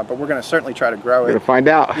comment. But we're going to certainly try to grow it. We're going to find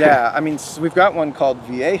out. Yeah, I mean, we've got one called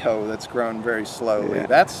Viejo that's grown very slowly. Yeah.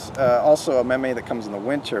 That's also a Mamey that comes in the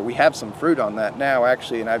winter. We have some fruit on that now,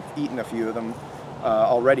 actually, and I've eaten a few of them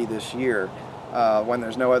already this year when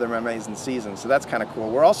there's no other Mameys in season. So that's kind of cool.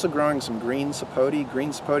 We're also growing some green sapote. Green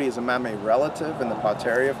sapote is a Mamey relative in the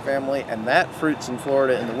Paulteria family, and that fruits in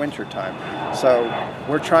Florida in the winter time. So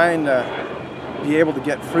we're trying to be able to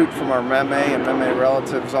get fruit from our Mamey and Mamey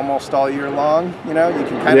relatives almost all year long. You know, you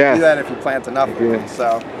can kind of do that if you plant enough of them.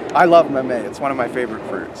 So I love Mamey. It's one of my favorite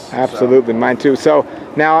fruits. Absolutely, mine too. So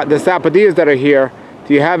now the sapodillas that are here,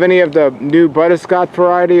 do you have any of the new butterscotch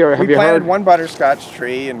variety, or have you heard? We planted one butterscotch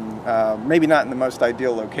tree, and maybe not in the most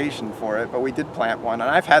ideal location for it, but we did plant one, and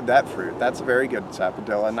I've had that fruit. That's a very good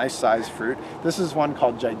sapodilla, nice sized fruit. This is one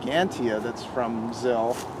called Gigantea that's from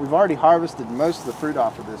Zill. We've already harvested most of the fruit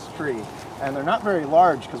off of this tree, and they're not very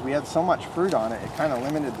large because we had so much fruit on it, it kind of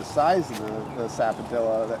limited the size of the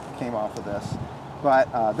sapodilla that came off of this.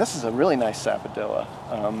 But this is a really nice sapodilla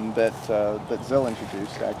that Zill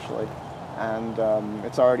introduced, actually. and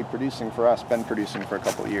it's already producing for us, been producing for a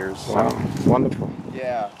couple of years. So. Wow, wonderful.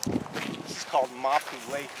 Yeah, this is called Mapu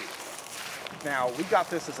Lehu. Now, we got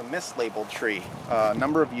this as a mislabeled tree a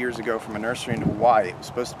number of years ago from a nursery in Hawaii. It was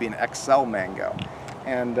supposed to be an XL mango,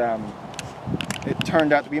 and it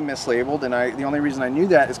turned out to be mislabeled, and the only reason I knew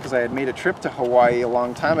that is because I had made a trip to Hawaii a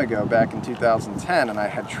long time ago, back in 2010, and I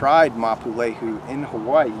had tried Mapu Lehu in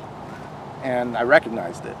Hawaii, and I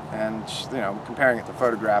recognized it. And, you know, comparing it to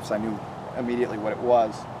photographs, I knew immediately what it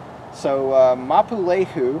was. So Mapu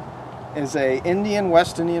Lehu is a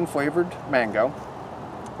West Indian flavored mango,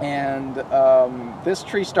 and this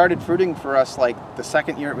tree started fruiting for us like the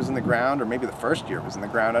second year it was in the ground, or maybe the first year it was in the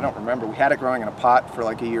ground. I don't remember. We had it growing in a pot for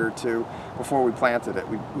like a year or two before we planted it.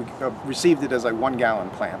 We received it as a 1 gallon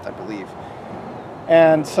plant, I believe.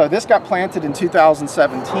 And so this got planted in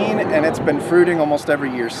 2017, and it's been fruiting almost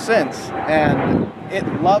every year since, and it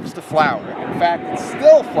loves to flower. In fact, it's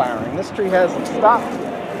still flowering. This tree hasn't stopped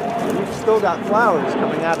yet. We've still got flowers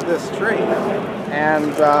coming out of this tree,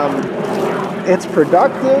 and it's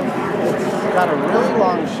productive. It's got a really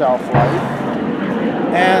long shelf life,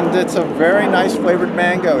 and it's a very nice flavored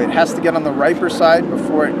mango. It has to get on the riper side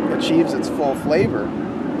before it achieves its full flavor.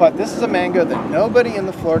 But this is a mango that nobody in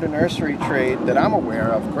the Florida nursery trade that I'm aware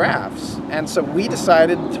of grafts. And so we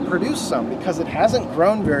decided to produce some because it hasn't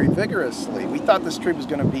grown very vigorously. We thought this tree was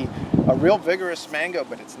going to be a real vigorous mango,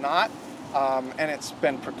 but it's not. And it's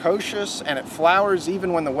been precocious, and it flowers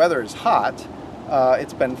even when the weather is hot.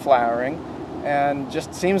 It's been flowering and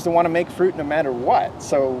just seems to want to make fruit no matter what.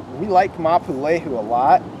 So we like Mapu Lehu a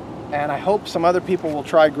lot, and I hope some other people will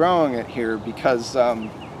try growing it here because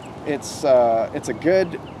it's a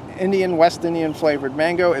good West Indian flavored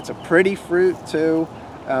mango. It's a pretty fruit too.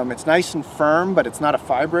 It's nice and firm, but it's not a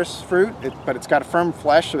fibrous fruit, but it's got a firm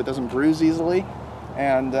flesh so it doesn't bruise easily.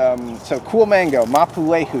 And so cool mango, Mapu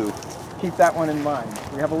Lehu. Keep that one in mind.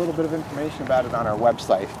 We have a little bit of information about it on our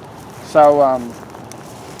website. So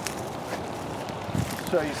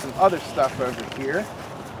show you some other stuff over here.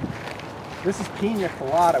 This is Pina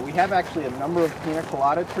Colada. We have actually a number of Pina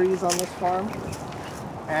Colada trees on this farm,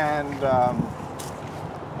 and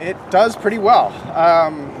it does pretty well.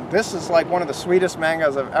 This is like one of the sweetest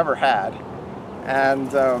mangoes I've ever had,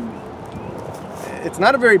 and it's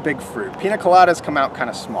not a very big fruit. Pina Coladas come out kind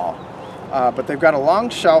of small, but they've got a long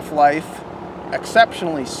shelf life,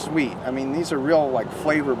 exceptionally sweet. I mean, these are real like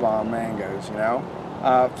flavor bomb mangoes, you know.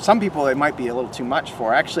 Some people it might be a little too much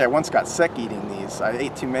for. Actually, I once got sick eating these. I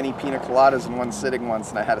ate too many Pina Coladas in one sitting once,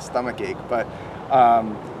 and I had a stomach ache. But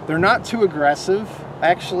they're not too aggressive.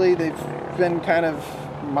 Actually, they've been kind of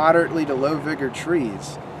moderately to low vigor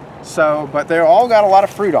trees. So, but they're all got a lot of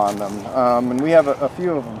fruit on them, and we have a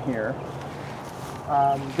few of them here.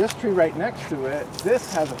 This tree right next to it,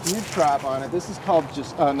 this has a huge crop on it. This is called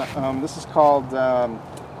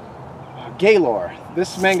Gaylor.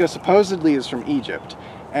 This mango supposedly is from Egypt,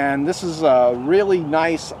 and this is a really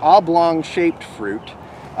nice oblong shaped fruit,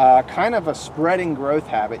 kind of a spreading growth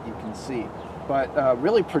habit, you can see, but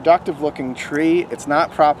really productive looking tree. It's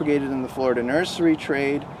not propagated in the Florida nursery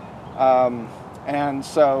trade, and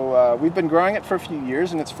so we've been growing it for a few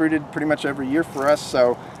years, and it's fruited pretty much every year for us.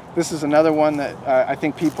 So this is another one that I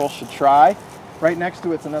think people should try. Right next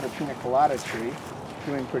to it's another Pina Colada tree,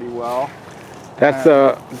 doing pretty well. That's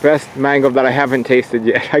the best mango that I haven't tasted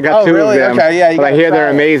yet. I got two really? of them, okay, yeah, but I hear they're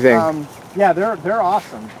amazing. Yeah, they're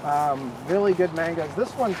awesome. Really good mangoes.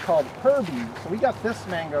 This one's called Herbie. So we got this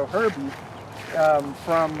mango, Herbie,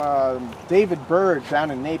 from David Bird down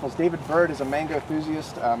in Naples. David Bird is a mango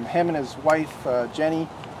enthusiast. Him and his wife, Jenny,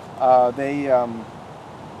 they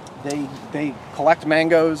collect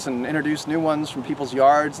mangoes and introduce new ones from people's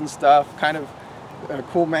yards and stuff. Kind of a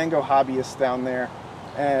cool mango hobbyist down there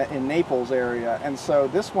in Naples area. And so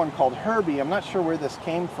this one called Herbie, I'm not sure where this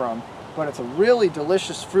came from, but it's a really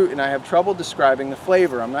delicious fruit, and I have trouble describing the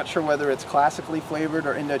flavor. I'm not sure whether it's classically flavored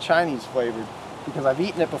or Indo-Chinese flavored, because I've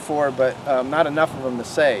eaten it before, but not enough of them to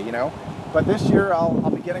say, you know. But this year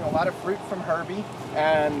I'll be getting a lot of fruit from Herbie,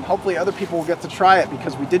 and hopefully other people will get to try it,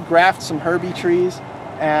 because we did graft some Herbie trees,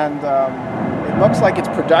 and it looks like it's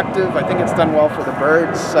productive. I think it's done well for the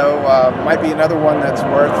birds, so might be another one that's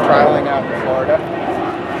worth trialing out in Florida.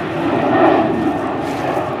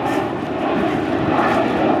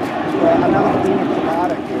 Another Pina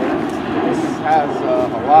Colada here. This has a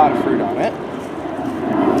lot of fruit on it.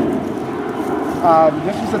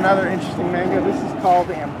 This is another interesting mango. This is called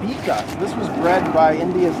Ambika. This was bred by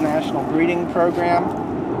India's National Breeding Program,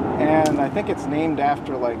 and I think it's named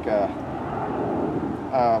after like a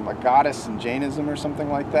goddess in Jainism or something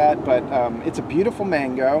like that. But it's a beautiful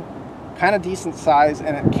mango. kind of decent size,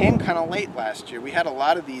 and it came kind of late last year. We had a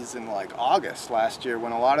lot of these in like August last year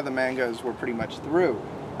when a lot of the mangoes were pretty much through.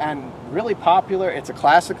 And really popular. It's a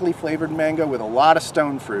classically flavored mango with a lot of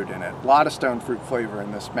stone fruit in it. A lot of stone fruit flavor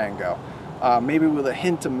in this mango. Maybe with a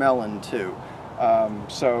hint of melon too.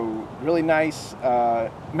 So really nice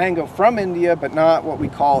mango from India, but not what we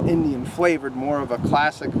call Indian flavored, more of a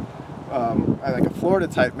classic, like a Florida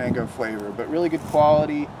type mango flavor, but really good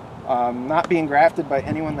quality. Not being grafted by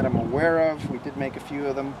anyone that I'm aware of. We did make a few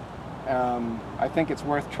of them. I think it's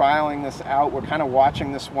worth trialing this out. We're kind of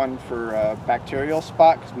watching this one for bacterial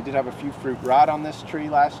spot because we did have a few fruit rot on this tree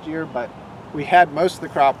last year, but we had most of the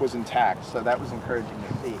crop was intact, so that was encouraging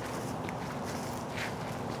to see.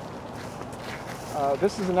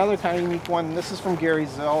 This is another kind of unique one. This is from Gary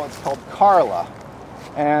Zill. It's called Carla.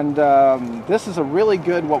 And this is a really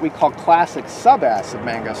good, what we call classic sub-acid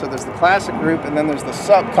mango. So there's the classic group, and then there's the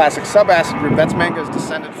classic sub-acid group. That's mangoes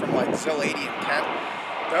descended from like Zill 80 in Kent.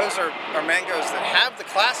 Those are mangoes that have the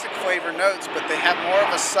classic flavor notes, but they have more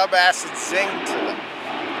of a sub-acid zing to them.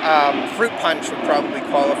 Fruit punch would probably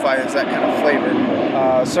qualify as that kind of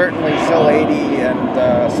flavor. Certainly Zill 80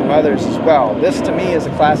 and some others as well. This to me is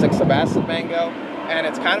a classic sub-acid mango, and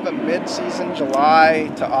it's kind of a mid-season, July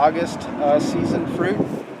to August season fruit,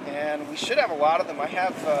 and we should have a lot of them. I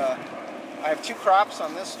have 2 crops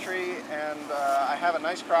on this tree, and I have a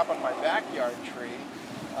nice crop on my backyard tree.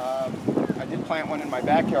 I did plant one in my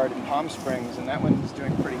backyard in Palm Springs, and that one's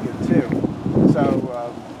doing pretty good too. So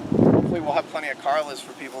hopefully we'll have plenty of Carlas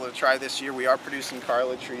for people to try this year. We are producing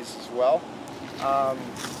Carla trees as well. I'll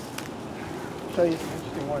show you some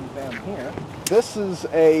interesting ones down here. This is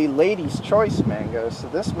a Lady's Choice mango. So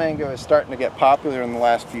this mango is starting to get popular in the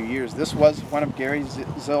last few years. This was one of Gary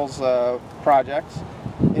Zill's projects.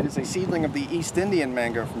 It is a seedling of the East Indian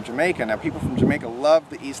mango from Jamaica. Now, people from Jamaica love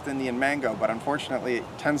the East Indian mango, but unfortunately it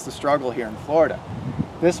tends to struggle here in Florida.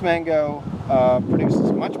 This mango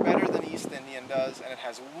produces much better than East Indian does, and it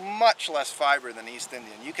has much less fiber than East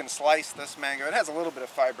Indian. You can slice this mango. It has a little bit of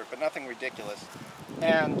fiber, but nothing ridiculous.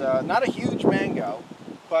 And not a huge mango,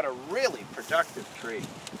 but a really productive tree.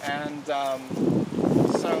 And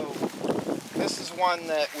so this is one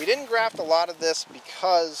that we didn't graft a lot of this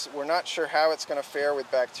because we're not sure how it's going to fare with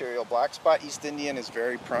bacterial black spot. East Indian is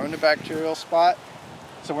very prone to bacterial spot,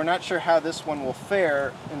 so we're not sure how this one will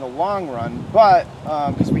fare in the long run, but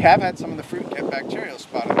because we have had some of the fruit get bacterial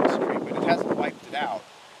spot on this tree, but it hasn't wiped it out.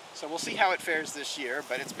 So we'll see how it fares this year,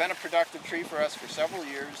 but it's been a productive tree for us for several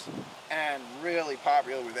years and really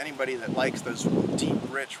popular with anybody that likes those deep,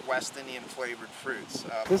 rich West Indian flavored fruits.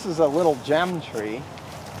 This is a Little Gem tree.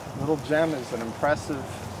 Little Gem is an impressive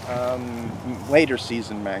later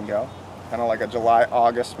season mango, kind of like a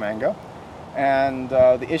July-August mango. And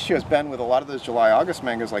the issue has been with a lot of those July-August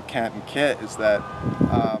mangoes like Kent and Kit is that,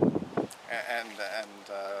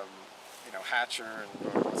 you know, Hatcher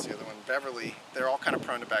and what's the other one, Beverly, they're all kind of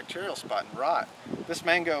prone to bacterial spot and rot. This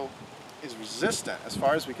mango is resistant, as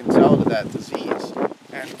far as we can tell, to that disease,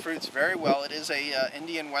 and fruits very well. It is a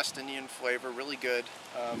Indian, West Indian flavor, really good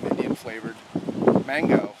Indian flavored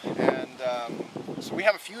mango, and so we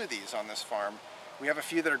have a few of these on this farm. We have a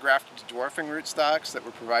few that are grafted to dwarfing rootstocks that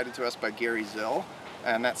were provided to us by Gary Zill,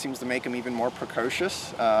 and that seems to make them even more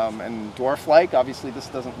precocious and dwarf-like. Obviously this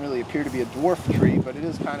doesn't really appear to be a dwarf tree, but it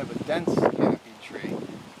is kind of a dense canopy tree.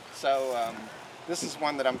 So this is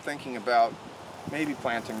one that I'm thinking about maybe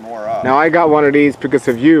planting more of. Now I got one of these because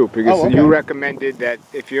of you, because Oh, okay. you recommended that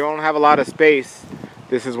if you don't have a lot of space,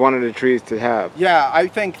 this is one of the trees to have. Yeah, I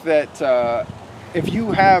think that if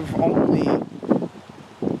you have only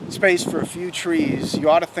space for a few trees, you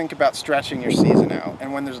ought to think about stretching your season out.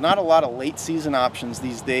 And when there's not a lot of late season options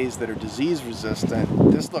these days that are disease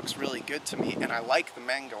resistant, this looks really good to me, and I like the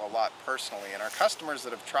mango a lot personally, and our customers that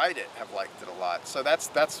have tried it have liked it a lot. So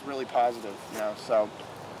that's really positive, you know. So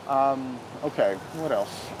okay, what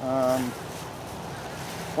else?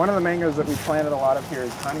 One of the mangoes that we planted a lot of here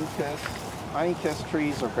is Honeykiss. Honeykiss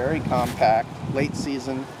trees are very compact, late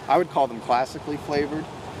season. I would call them classically flavored,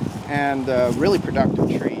 and really productive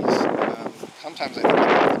trees. Sometimes I think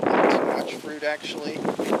they have too much fruit actually,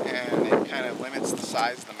 and it kind of limits the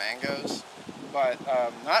size of the mangoes. But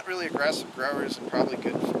not really aggressive growers and probably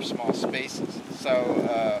good for small spaces.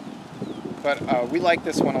 So, we like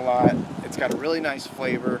this one a lot. It's got a really nice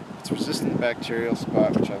flavor. It's resistant to bacterial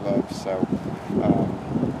spot, which I love. So,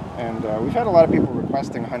 we've had a lot of people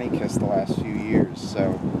requesting Honeykiss the last few years.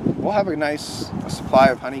 So we'll have a nice supply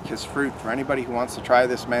of Honeykiss fruit for anybody who wants to try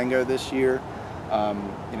this mango this year.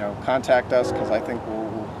 You know, contact us, because I think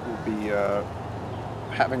we'll be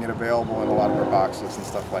having it available in a lot of our boxes and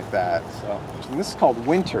stuff like that. So, and this is called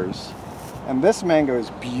Winters. And this mango is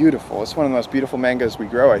beautiful. It's one of the most beautiful mangoes we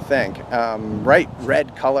grow, I think. Bright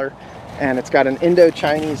red color, and it's got an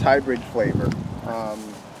Indo-Chinese hybrid flavor.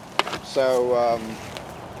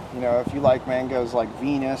 You know, if you like mangoes like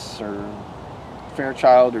Venus or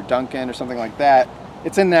Fairchild or Duncan or something like that,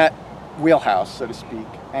 it's in that wheelhouse, so to speak.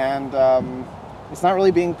 And it's not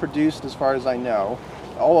really being produced, as far as I know.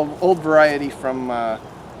 Old variety from, I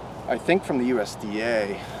think from the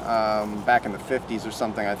USDA, back in the 50s or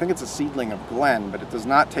something. I think it's a seedling of Glen, but it does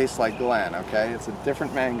not taste like Glen, okay? It's a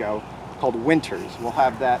different mango called Winters. We'll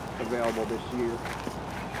have that available this year.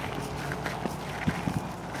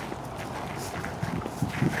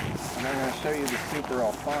 And I'm going to show you the Super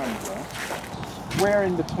Alfonso. Square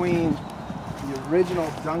in between the original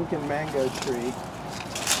Duncan mango tree,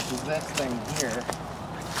 which is this thing here,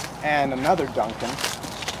 and another Duncan.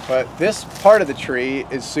 But this part of the tree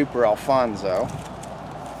is Super Alfonso,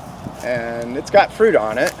 and it's got fruit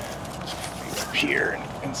on it up here and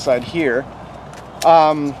inside here.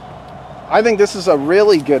 I think this is a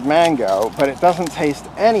really good mango, but it doesn't taste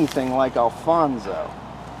anything like Alfonso,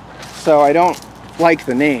 so I don't like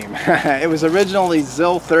the name. It was originally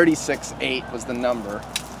ZIL 36-8 was the number,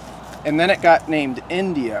 and then it got named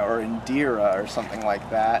India or Indira or something like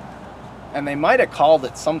that. And they might have called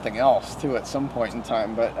it something else too at some point in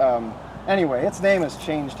time, but anyway, its name has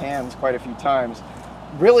changed hands quite a few times.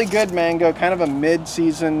 Really good mango, kind of a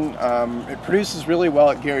mid-season. It produces really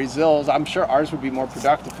well at Gary Zill's. I'm sure ours would be more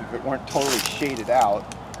productive if it weren't totally shaded out.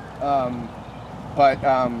 A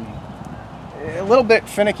little bit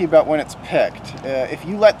finicky about when it's picked. If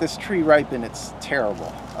you let this tree ripen, it's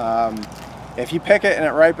terrible. If you pick it and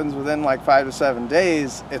it ripens within like 5 to 7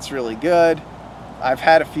 days, it's really good. I've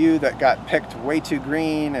had a few that got picked way too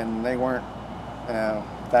green and they weren't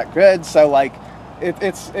that good, so like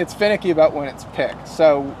it's finicky about when it's picked.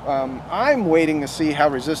 So I'm waiting to see how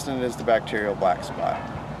resistant it is to bacterial black spot,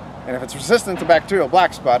 and if it's resistant to bacterial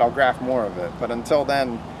black spot, I'll graft more of it. But until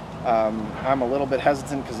then, I'm a little bit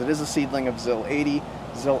hesitant because it is a seedling of ZIL 80.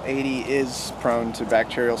 ZIL 80 is prone to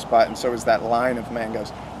bacterial spot, and so is that line of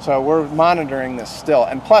mangoes. So we're monitoring this still,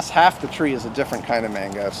 and plus half the tree is a different kind of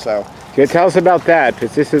mango. So yeah, tell us about that,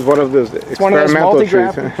 because this is one of those experimental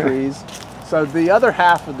multi-grafted trees. So the other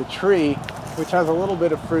half of the tree, which has a little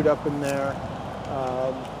bit of fruit up in there,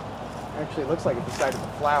 actually it looks like it decided to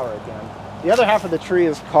flower again. The other half of the tree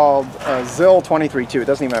is called ZIL 23-2. It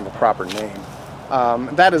doesn't even have a proper name.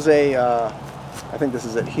 That is a, I think this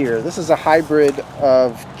is it here. This is a hybrid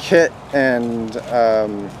of Kit and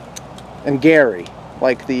Gary,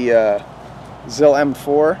 like the ZIL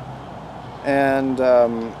M4. And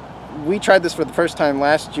we tried this for the first time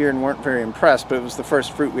last year and weren't very impressed, but it was the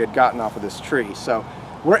first fruit we had gotten off of this tree. So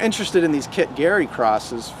we're interested in these Kit Gary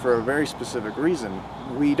crosses for a very specific reason.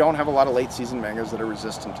 We don't have a lot of late season mangoes that are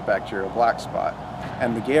resistant to bacterial black spot,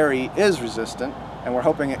 and the Gary is resistant, and we're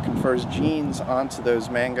hoping it confers genes onto those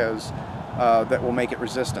mangoes that will make it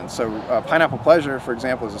resistant. So Pineapple Pleasure, for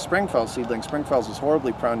example, is a Springfells seedling. Springfells is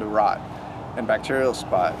horribly prone to rot and bacterial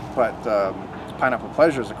spot, but Pineapple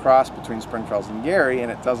Pleasure is a cross between Springfells and Gary,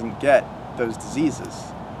 and it doesn't get those diseases.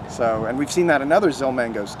 So, and we've seen that in other ZIL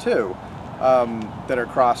mangoes too, that are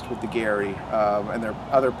crossed with the Gary, and their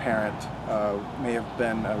other parent may have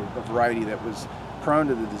been a variety that was prone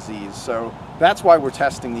to the disease. So that's why we're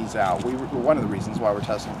testing these out. One of the reasons why we're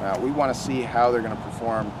testing them out. We want to see how they're going to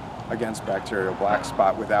perform against bacterial black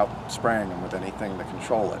spot without spraying them with anything to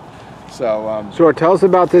control it. So sure, tell us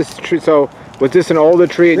about this tree. So was this an older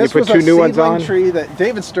tree and you put 2 new ones on? This was a seedling tree that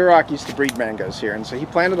David Sturrock used to breed mangoes here, and so he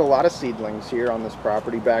planted a lot of seedlings here on this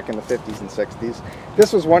property back in the 50s and 60s.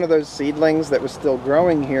 This was one of those seedlings that was still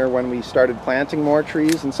growing here when we started planting more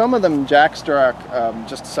trees, and some of them Jack Sturrock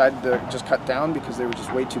just decided to just cut down because they were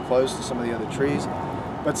just way too close to some of the other trees.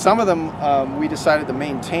 But some of them we decided to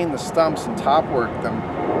maintain the stumps and top work them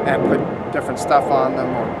and put different stuff on them.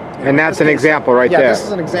 And that's an example right there. Yeah, this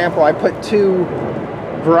is an example. I put 2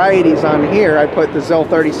 varieties on here. I put the ZIL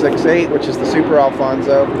 36-8, which is the Super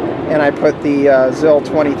Alfonso, and I put the ZIL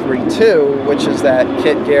 23-2, which is that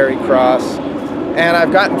Kit Gary cross. And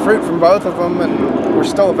I've gotten fruit from both of them, and we're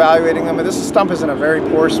still evaluating them. And this stump is in a very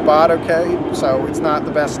poor spot, okay? So it's not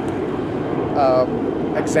the best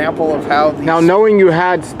example of how these... Now, knowing you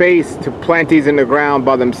had space to plant these in the ground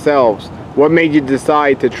by themselves, what made you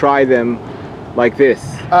decide to try them like this?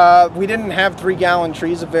 We didn't have 3-gallon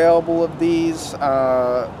trees available of these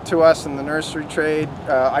to us in the nursery trade.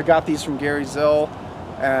 I got these from Gary Zill,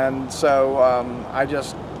 and so I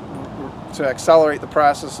just, to accelerate the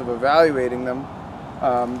process of evaluating them,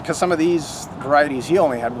 Because some of these varieties he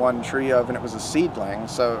only had one tree of, and it was a seedling.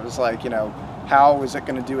 So it was like, you know, how is it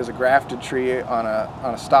going to do as a grafted tree on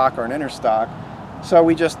a stock or an interstock? So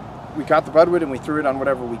we got the budwood and we threw it on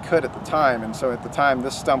whatever we could at the time. And so at the time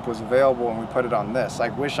this stump was available and we put it on this. I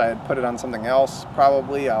wish I had put it on something else.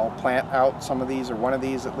 Probably I'll plant out some of these, or one of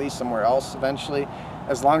these at least, somewhere else eventually,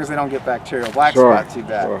 as long as they don't get bacterial black spot too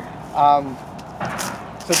bad.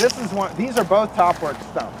 So this is one. These are both topwork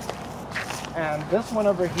stumps, and this one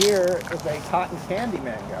over here is a cotton candy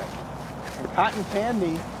mango. And cotton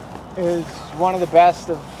candy is one of the best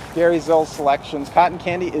of Gary Zill's selections. Cotton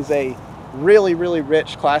candy is a really, really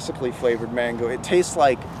rich, classically flavored mango. It tastes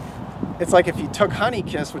like, it's like if you took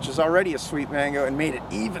Honeykiss, which is already a sweet mango, and made it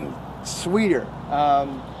even sweeter.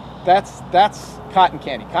 That's cotton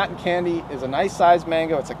candy. Cotton candy is a nice sized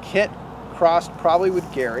mango. It's a kit crossed probably with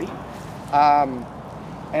Gary.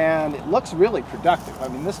 And it looks really productive. I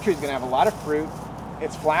mean, this tree is going to have a lot of fruit.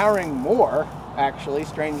 It's flowering more, actually,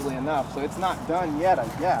 strangely enough. So it's not done yet, I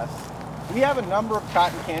guess. We have a number of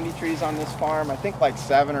cotton candy trees on this farm. I think like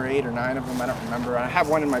 7 or 8 or 9 of them. I don't remember. I have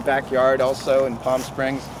one in my backyard also in Palm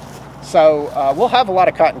Springs. So we'll have a lot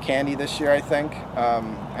of cotton candy this year, I think.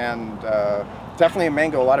 Definitely a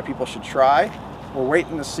mango a lot of people should try. We're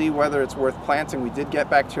waiting to see whether it's worth planting. We did get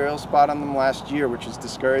bacterial spot on them last year, which is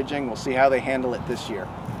discouraging. We'll see how they handle it this year.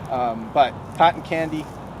 But cotton candy,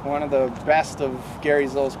 one of the best of Gary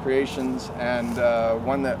Zill's creations, and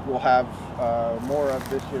one that we'll have more of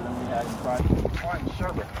this year than we had in front. Orange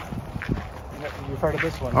sherbet. You've heard of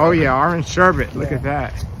this one? Oh yeah, orange sherbet. Look at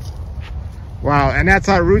that. Wow, and that's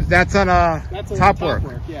on root. That's on top work.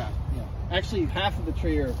 Yeah. Actually, half of the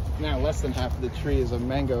tree, or now less than half of the tree, is a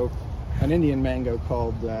mango, an Indian mango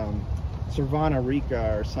called Cervana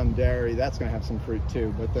rica or Sundari. That's going to have some fruit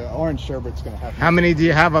too, but the orange sherbet's going to have. How many do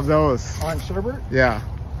you have of those? Orange sherbet? Yeah.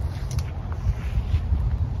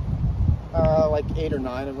 Like 8 or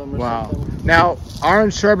 9 of them or something. Now,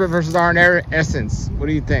 orange sherbet versus orange essence. What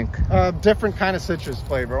do you think? Different kind of citrus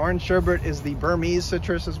flavor. Orange sherbet is the Burmese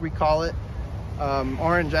citrus, as we call it.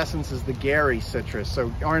 Orange essence is the Gary citrus. So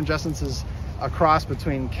orange essence is a cross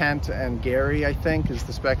between Kent and Gary, I think, is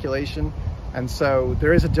the speculation. And so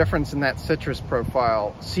there is a difference in that citrus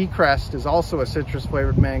profile. Seacrest is also a citrus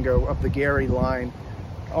flavored mango of the Gary line.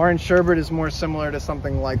 Orange sherbet is more similar to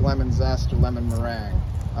something like lemon zest or lemon meringue.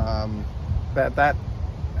 That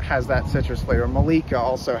has that citrus flavor. Malika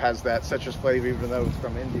also has that citrus flavor, even though it's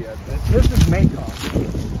from India. This is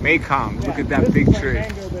Mekong. Mekong, look at that big tree.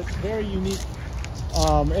 It's a mango that's very unique.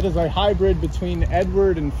 It is a hybrid between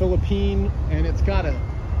Edward and Philippine, and it's got a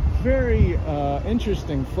very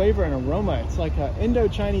interesting flavor and aroma. It's like an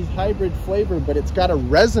Indo-Chinese hybrid flavor, but it's got a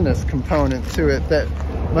resinous component to it that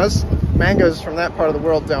most mangoes from that part of the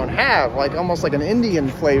world don't have, like almost like an Indian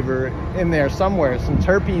flavor in there somewhere, some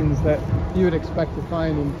terpenes that you would expect to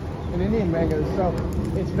find in Indian mangoes. So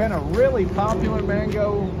it's been a really popular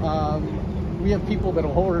mango. We have people that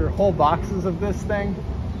will order whole boxes of this thing,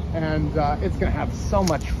 and it's going to have so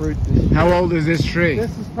much fruit this year. How old is this tree?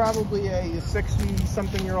 This is probably a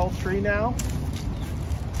 60-something-year-old tree now.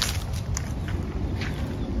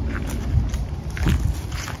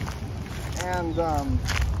 And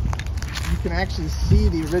you can actually see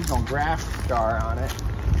the original graft scar on it.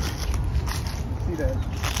 You see this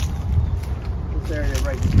area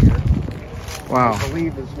right here. Wow. I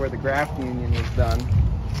believe is where the graft union was done.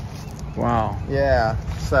 Wow. Yeah.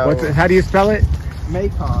 So how do you spell it?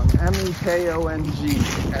 Mekong, M-E-K-O-N-G,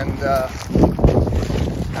 and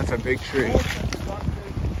that's a big tree.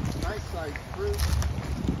 Nice sized fruit.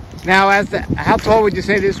 Now, how tall would you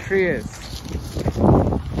say this tree is?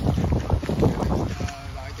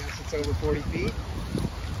 I guess it's over 40 feet.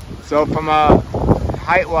 So from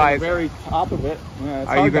height-wise, Very top of it. Yeah, it's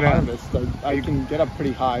Are hard you to gonna- harvest. I can get up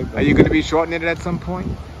pretty high. But are you going to be shortening it at some point?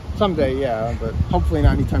 someday, yeah, but hopefully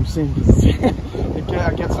not anytime soon because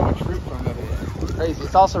I get so much fruit from it. It's crazy.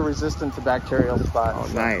 It's also resistant to bacterial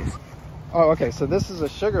spots. Oh, nice. Oh, okay, so this is a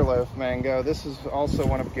sugarloaf mango. This is also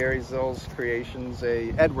one of Gary Zill's creations,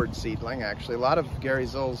 a Edward seedling, actually. A lot of Gary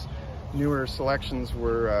Zill's newer selections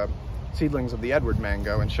were seedlings of the Edward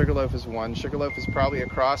mango, and Sugarloaf is one. Sugarloaf is probably a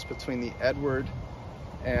cross between the Edward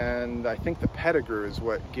and I think the Pettigrew is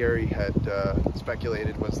what Gary had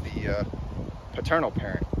speculated was the paternal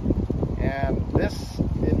parent. And this,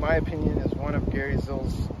 in my opinion, is one of Gary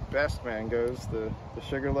Zill's best mangoes. The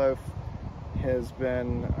Sugarloaf has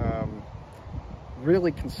been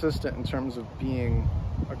really consistent in terms of being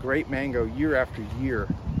a great mango year after year.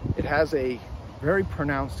 It has a very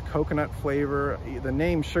pronounced coconut flavor. The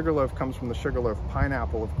name Sugarloaf comes from the Sugarloaf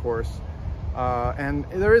pineapple, of course. And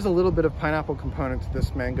there is a little bit of pineapple component to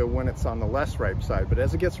this mango when it's on the less ripe side, but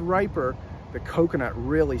as it gets riper, the coconut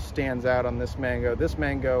really stands out on this mango. This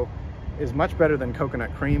mango is much better than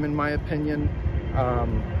coconut cream in my opinion.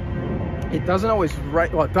 It doesn't always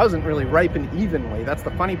it doesn't really ripen evenly. That's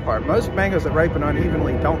the funny part. Most mangoes that ripen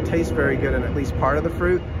unevenly don't taste very good in at least part of the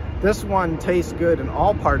fruit. This one tastes good in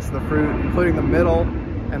all parts of the fruit, including the middle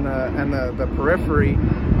and the periphery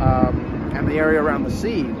and the area around the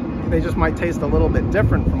seed. They just might taste a little bit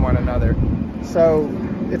different from one another. So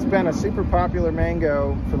it's been a super popular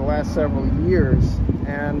mango for the last several years,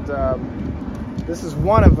 and this is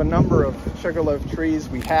one of a number of sugarloaf trees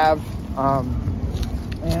we have,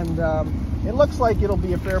 it looks like it'll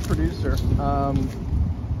be a fair producer.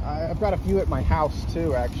 I've got a few at my house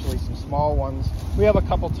too, actually, some small ones. We have a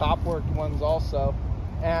couple top worked ones also,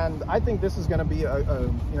 and I think this is going to be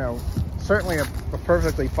certainly a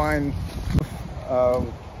perfectly fine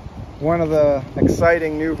one of the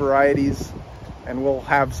exciting new varieties, and we'll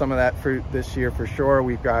have some of that fruit this year for sure.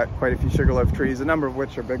 We've got quite a few sugarloaf trees, a number of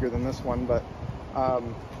which are bigger than this one, but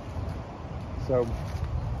so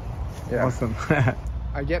yeah. Awesome.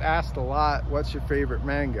 I get asked a lot, what's your favorite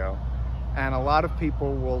mango? And a lot of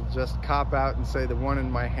people will just cop out and say the one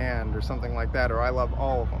in my hand or something like that, or I love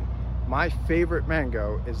all of them. My favorite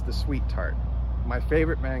mango is the sweet tart. My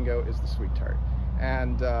favorite mango is the sweet tart.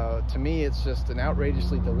 And to me, it's just an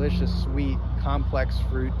outrageously delicious, sweet, complex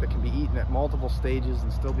fruit that can be eaten at multiple stages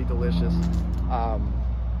and still be delicious.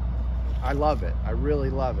 I love it. I really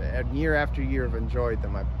love it. And year after year, I've enjoyed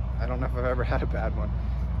them. I don't know if I've ever had a bad one.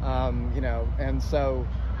 And so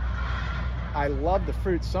I love the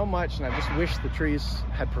fruit so much, and I just wish the trees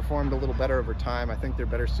had performed a little better over time. I think they're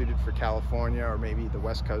better suited for California or maybe the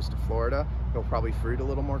west coast of Florida. They'll probably fruit a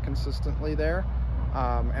little more consistently there.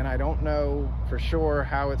 And I don't know for sure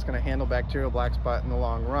how it's going to handle bacterial black spot in the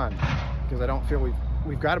long run, because I don't feel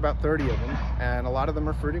we've got about 30 of them, and a lot of them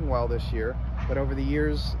are fruiting well this year, but over the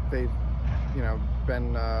years they've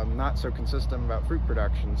been not so consistent about fruit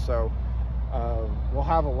production. So we'll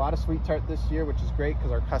have a lot of sweet tart this year, which is great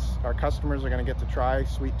because our customers are going to get to try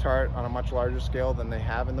sweet tart on a much larger scale than they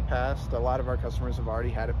have in the past. A lot of our customers have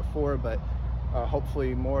already had it before, but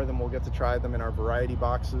hopefully more of them will get to try them in our variety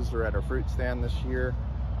boxes or at our fruit stand this year,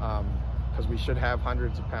 because we should have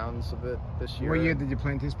hundreds of pounds of it this year. What year did you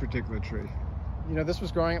plant this particular tree? This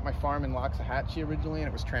was growing at my farm in Loxahatchee originally, and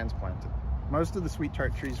it was transplanted. Most of the sweet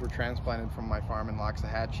tart trees were transplanted from my farm in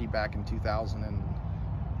Loxahatchee back in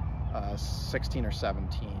 2016 or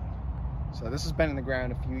 17. So this has been in the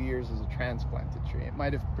ground a few years as a transplanted tree. It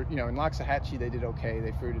might have, in Loxahatchee they did okay.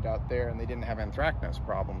 They fruited out there and they didn't have anthracnose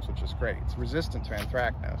problems, which is great. It's resistant to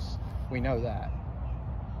anthracnose. We know that.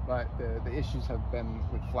 But the issues have been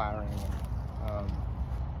with flowering. And,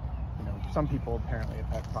 some people apparently have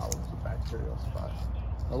had problems with bacterial spots.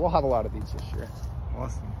 But we'll have a lot of these this year.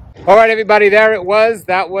 Awesome. All right, everybody, there it was.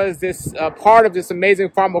 That was this part of this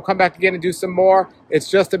amazing farm. We'll come back again and do some more. It's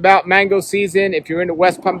just about mango season. If you're in the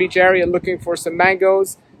West Palm Beach area looking for some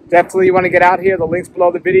mangoes, definitely you want to get out here. The link's below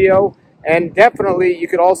the video. And definitely you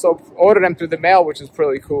could also order them through the mail, which is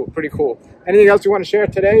pretty cool. Anything else you want to share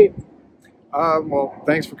today? Well,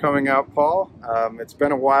 thanks for coming out, Paul. It's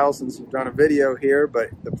been a while since you've done a video here, but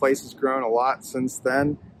the place has grown a lot since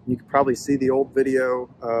then. You can probably see the old video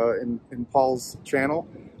in Paul's channel,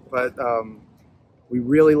 but we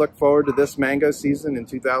really look forward to this mango season in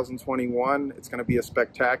 2021. It's going to be a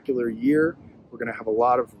spectacular year. We're going to have a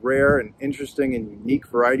lot of rare and interesting and unique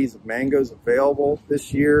varieties of mangoes available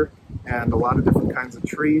this year, and a lot of different kinds of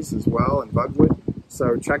trees as well, and bugwood.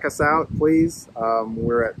 So check us out, please.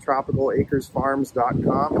 We're at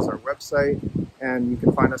tropicalacresfarms.com is our website, and you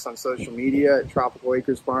can find us on social media at Tropical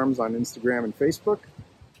Acres Farms on Instagram and Facebook.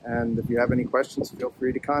 And if you have any questions, feel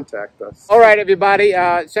free to contact us. All right, everybody,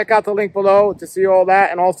 check out the link below to see all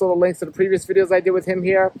that, and also the links to the previous videos I did with him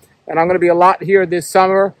here. And I'm going to be a lot here this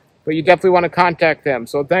summer, but you definitely want to contact them.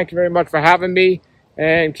 So thank you very much for having me,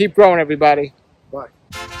 and keep growing, everybody. Bye.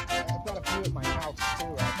 I've got a few at my house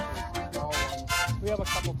too, actually, small ones. We have a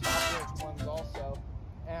couple top ones also,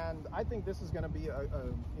 and I think this is going to be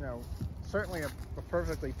certainly a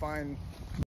perfectly fine